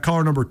Mile. We got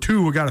caller number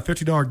 2. We got a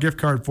 $50 gift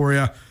card for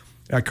you,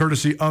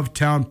 courtesy of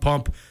Town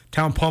Pump.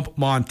 Town Pump,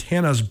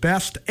 Montana's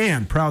best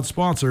and proud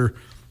sponsor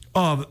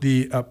of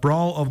the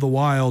Brawl of the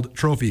Wild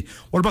trophy.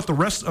 What about the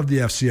rest of the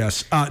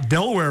FCS?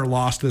 Delaware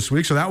lost this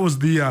week, so that was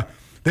they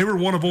were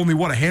one of only,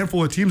 a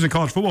handful of teams in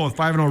college football with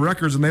 5-0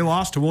 records, and they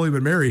lost to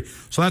William & Mary.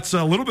 So that's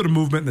a little bit of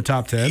movement in the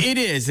top 10. It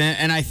is,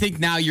 and I think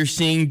now you're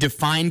seeing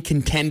defined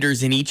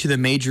contenders in each of the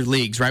major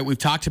leagues, right? We've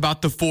talked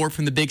about the 4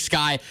 from the Big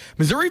Sky.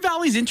 Missouri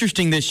Valley's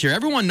interesting this year.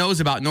 Everyone knows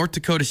about North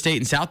Dakota State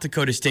and South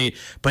Dakota State,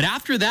 but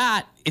after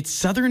that, it's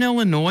Southern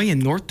Illinois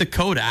and North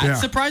Dakota. Yeah. It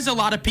surprised a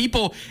lot of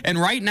people. And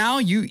right now,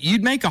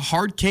 you'd make a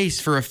hard case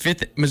for a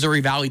fifth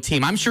Missouri Valley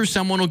team. I'm sure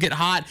someone will get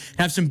hot and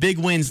have some big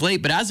wins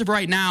late. But as of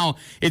right now,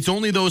 it's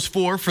only those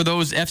four for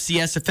those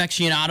FCS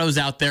aficionados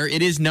out there.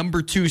 It is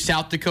number 2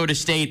 South Dakota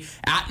State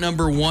at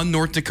number 1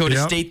 North Dakota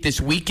State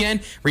this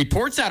weekend.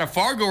 Reports out of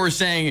Fargo are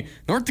saying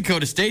North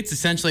Dakota State's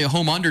essentially a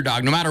home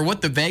underdog. No matter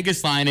what the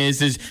Vegas line is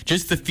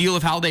just the feel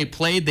of how they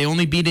played. They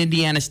only beat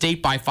Indiana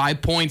State by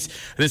 5 points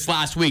this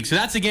last week. So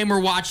that's a game we're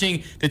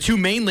watching, the 2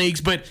 main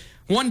leagues. But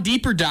one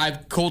deeper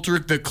dive, Coulter,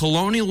 the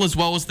Colonial as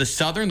well as the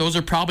Southern, those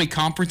are probably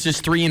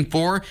conferences 3 and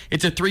 4.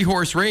 It's a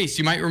 3-horse race.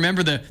 You might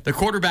remember the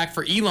quarterback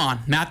for Elon,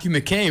 Matthew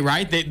McKay,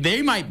 right?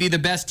 They might be the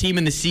best team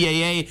in the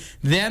CAA.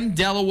 Them,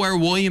 Delaware,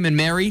 William, and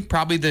Mary,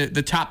 probably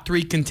the top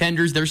 3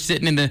 contenders. They're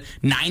sitting in the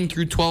 9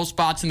 through 12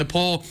 spots in the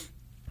poll.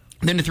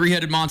 Then the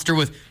 3-headed monster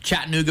with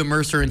Chattanooga,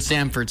 Mercer, and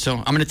Samford. So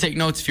I'm going to take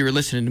notes if you were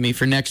listening to me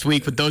for next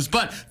week with those.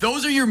 But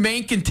those are your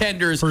main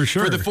contenders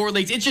for the 4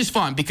 leagues. It's just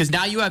fun because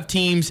now you have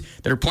teams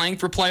that are playing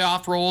for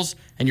playoff roles,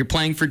 and you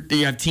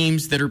have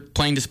teams that are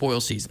playing to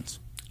spoil seasons.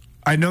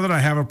 I know that I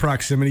have a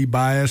proximity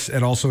bias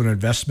and also an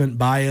investment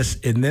bias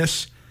in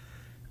this.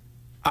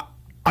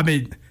 I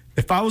mean,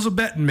 if I was a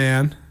betting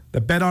man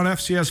that bet on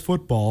FCS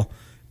football,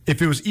 if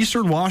it was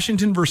Eastern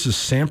Washington versus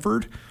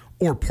Samford,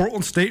 or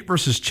Portland State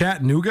versus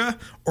Chattanooga,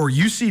 or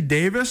UC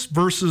Davis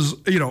versus,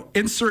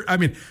 insert. I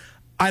mean,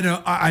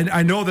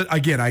 I know that,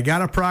 again, I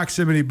got a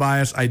proximity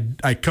bias.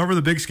 I cover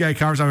the Big Sky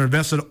Conference. I've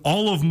invested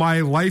all of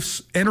my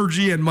life's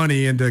energy and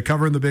money into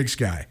covering the Big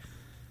Sky.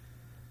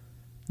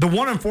 The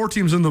 1 and 4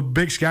 teams in the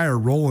Big Sky are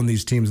rolling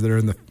these teams that are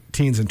in the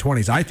teens and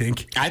 20s, I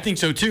think. I think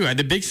so, too.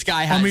 The Big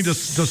Sky has does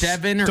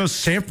 7 does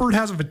Samford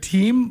have a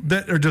team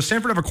or does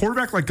Samford have a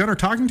quarterback like Gunnar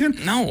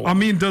Tockington? No. I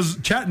mean, does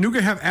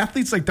Chattanooga have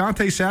athletes like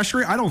Dante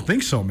Sashery? I don't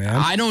think so, man.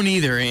 I don't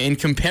either. And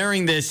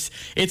comparing this,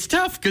 it's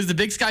tough because the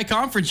Big Sky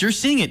Conference, you're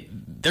seeing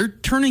it. They're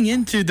turning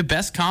into the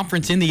best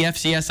conference in the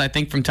FCS, I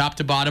think, from top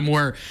to bottom,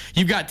 where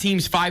you've got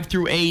teams 5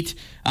 through 8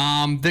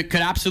 that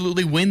could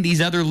absolutely win these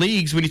other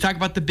leagues. When you talk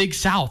about the Big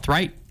South,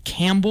 right?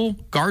 Campbell,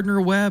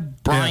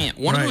 Gardner-Webb, Bryant.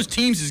 One of those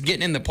teams is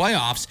getting in the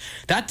playoffs.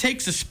 That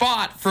takes a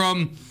spot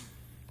from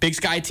Big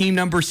Sky team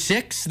number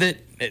 6 that,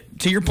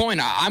 to your point,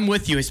 I'm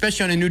with you,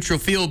 especially on a neutral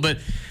field, but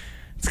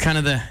it's kind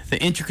of the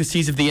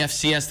intricacies of the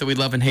FCS that we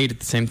love and hate at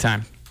the same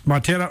time.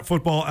 Montana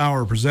Football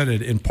Hour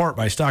presented in part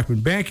by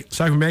Stockman Bank.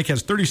 Stockman Bank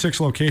has 36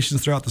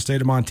 locations throughout the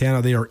state of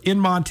Montana. They are in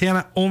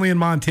Montana, only in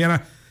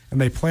Montana, and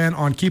they plan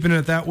on keeping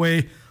it that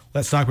way.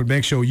 Let Stockman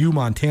Bank show you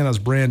Montana's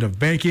brand of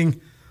banking.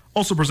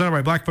 Also presented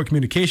by Blackfoot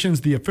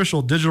Communications, the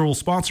official digital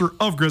sponsor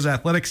of Grizz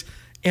Athletics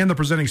and the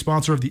presenting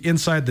sponsor of the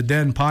Inside the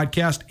Den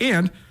podcast,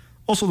 and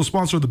also the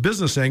sponsor of the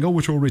Business Angle,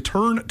 which will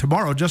return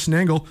tomorrow. Justin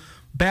Angle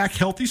back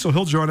healthy, so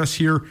he'll join us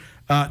here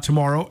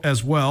tomorrow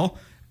as well.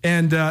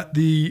 And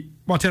the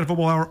Montana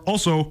Football Hour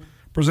also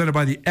presented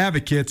by the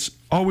Advocates.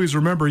 Always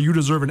remember, you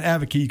deserve an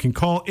advocate. You can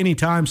call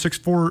anytime,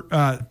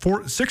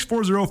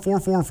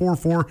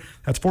 640-4444.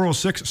 That's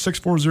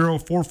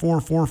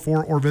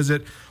 406-640-4444, or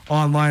visit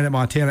online at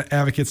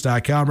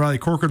montanaadvocates.com. Riley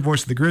Corcoran,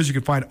 voice of the Grizz. You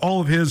can find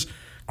all of his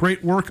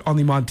great work on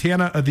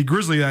the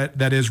Grizzly,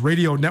 that is,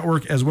 radio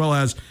network, as well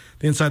as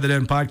the Inside the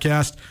Den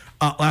podcast.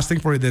 Last thing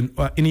for you then,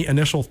 any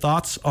initial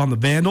thoughts on the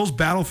Vandals?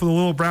 Battle for the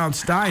Little Brown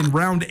Stein,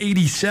 round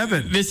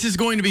 87. This is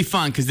going to be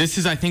fun because this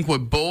is, I think,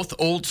 what both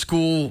old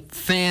school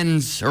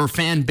fans or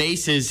fan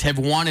bases have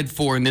wanted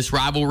for in this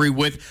rivalry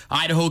with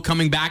Idaho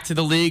coming back to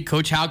the league.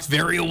 Coach Houck's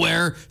very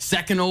aware,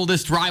 second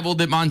oldest rival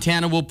that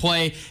Montana will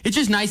play. It's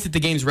just nice that the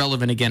game's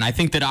relevant again. I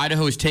think that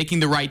Idaho is taking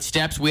the right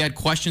steps. We had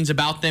questions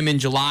about them in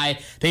July.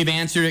 They've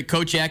answered it.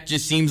 Coach Eck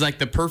just seems like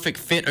the perfect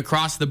fit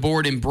across the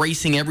board,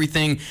 embracing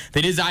everything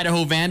that is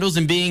Idaho Vandals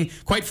and being,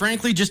 quite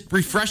frankly, just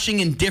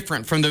refreshing and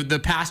different from the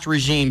past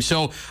regime.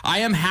 So I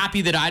am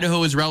happy that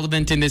Idaho is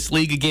relevant in this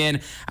league again.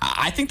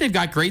 I think they've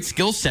got great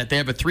skill set. They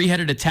have a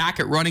 3-headed attack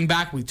at running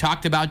back. We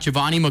talked about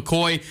Giovanni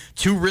McCoy,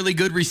 2 really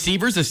good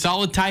receivers, a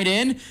solid tight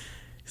end.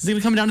 It's going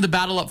to come down to the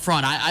battle up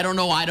front. I don't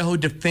know Idaho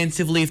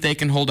defensively if they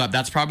can hold up.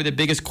 That's probably the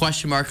biggest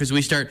question mark as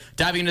we start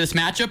diving into this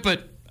matchup,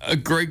 but a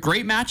great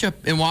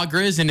matchup in Wild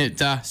Grizz, and it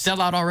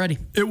sell out already.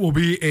 It will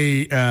be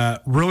a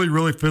really,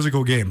 really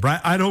physical game.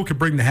 Idaho can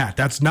bring the hat.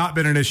 That's not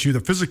been an issue. The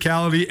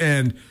physicality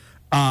and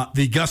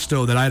the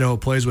gusto that Idaho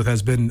plays with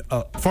has been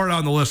far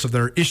down the list of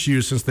their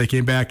issues since they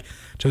came back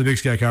to the Big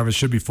Sky Conference.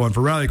 Should be fun.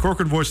 For Riley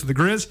Corcoran, voice of the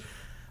Grizz,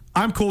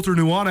 I'm Coulter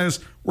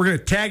Nuanez. We're going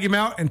to tag him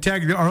out and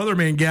tag our other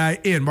main guy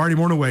in, Marty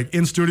Mornhinweg,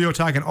 in studio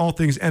talking all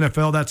things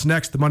NFL. That's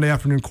next, the Monday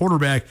afternoon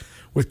quarterback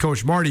with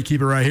Coach Marty.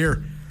 Keep it right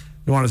here.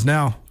 Nuanez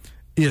Now,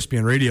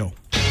 ESPN Radio.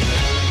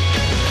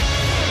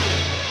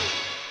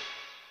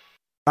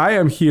 I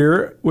am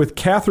here with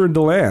Catherine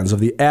DeLands of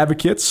the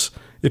Advocates.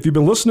 If you've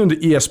been listening to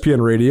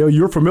ESPN Radio,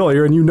 you're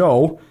familiar and you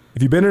know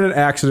if you've been in an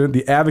accident,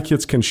 the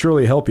Advocates can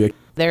surely help you.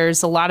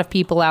 There's a lot of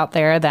people out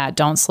there that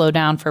don't slow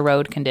down for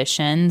road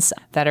conditions,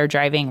 that are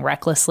driving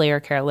recklessly or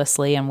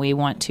carelessly, and we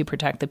want to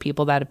protect the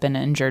people that have been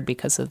injured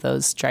because of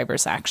those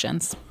drivers'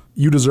 actions.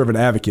 you deserve an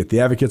advocate. The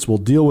Advocates will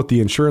deal with the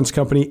insurance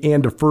company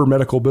and defer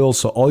medical bills,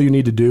 so all you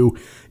need to do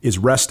is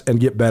rest and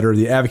get better.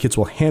 The Advocates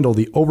will handle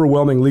the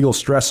overwhelming legal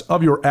stress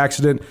of your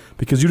accident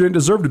because you didn't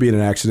deserve to be in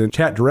an accident.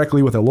 Chat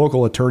directly with a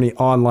local attorney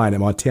online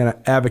at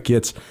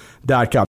MontanaAdvocates.com.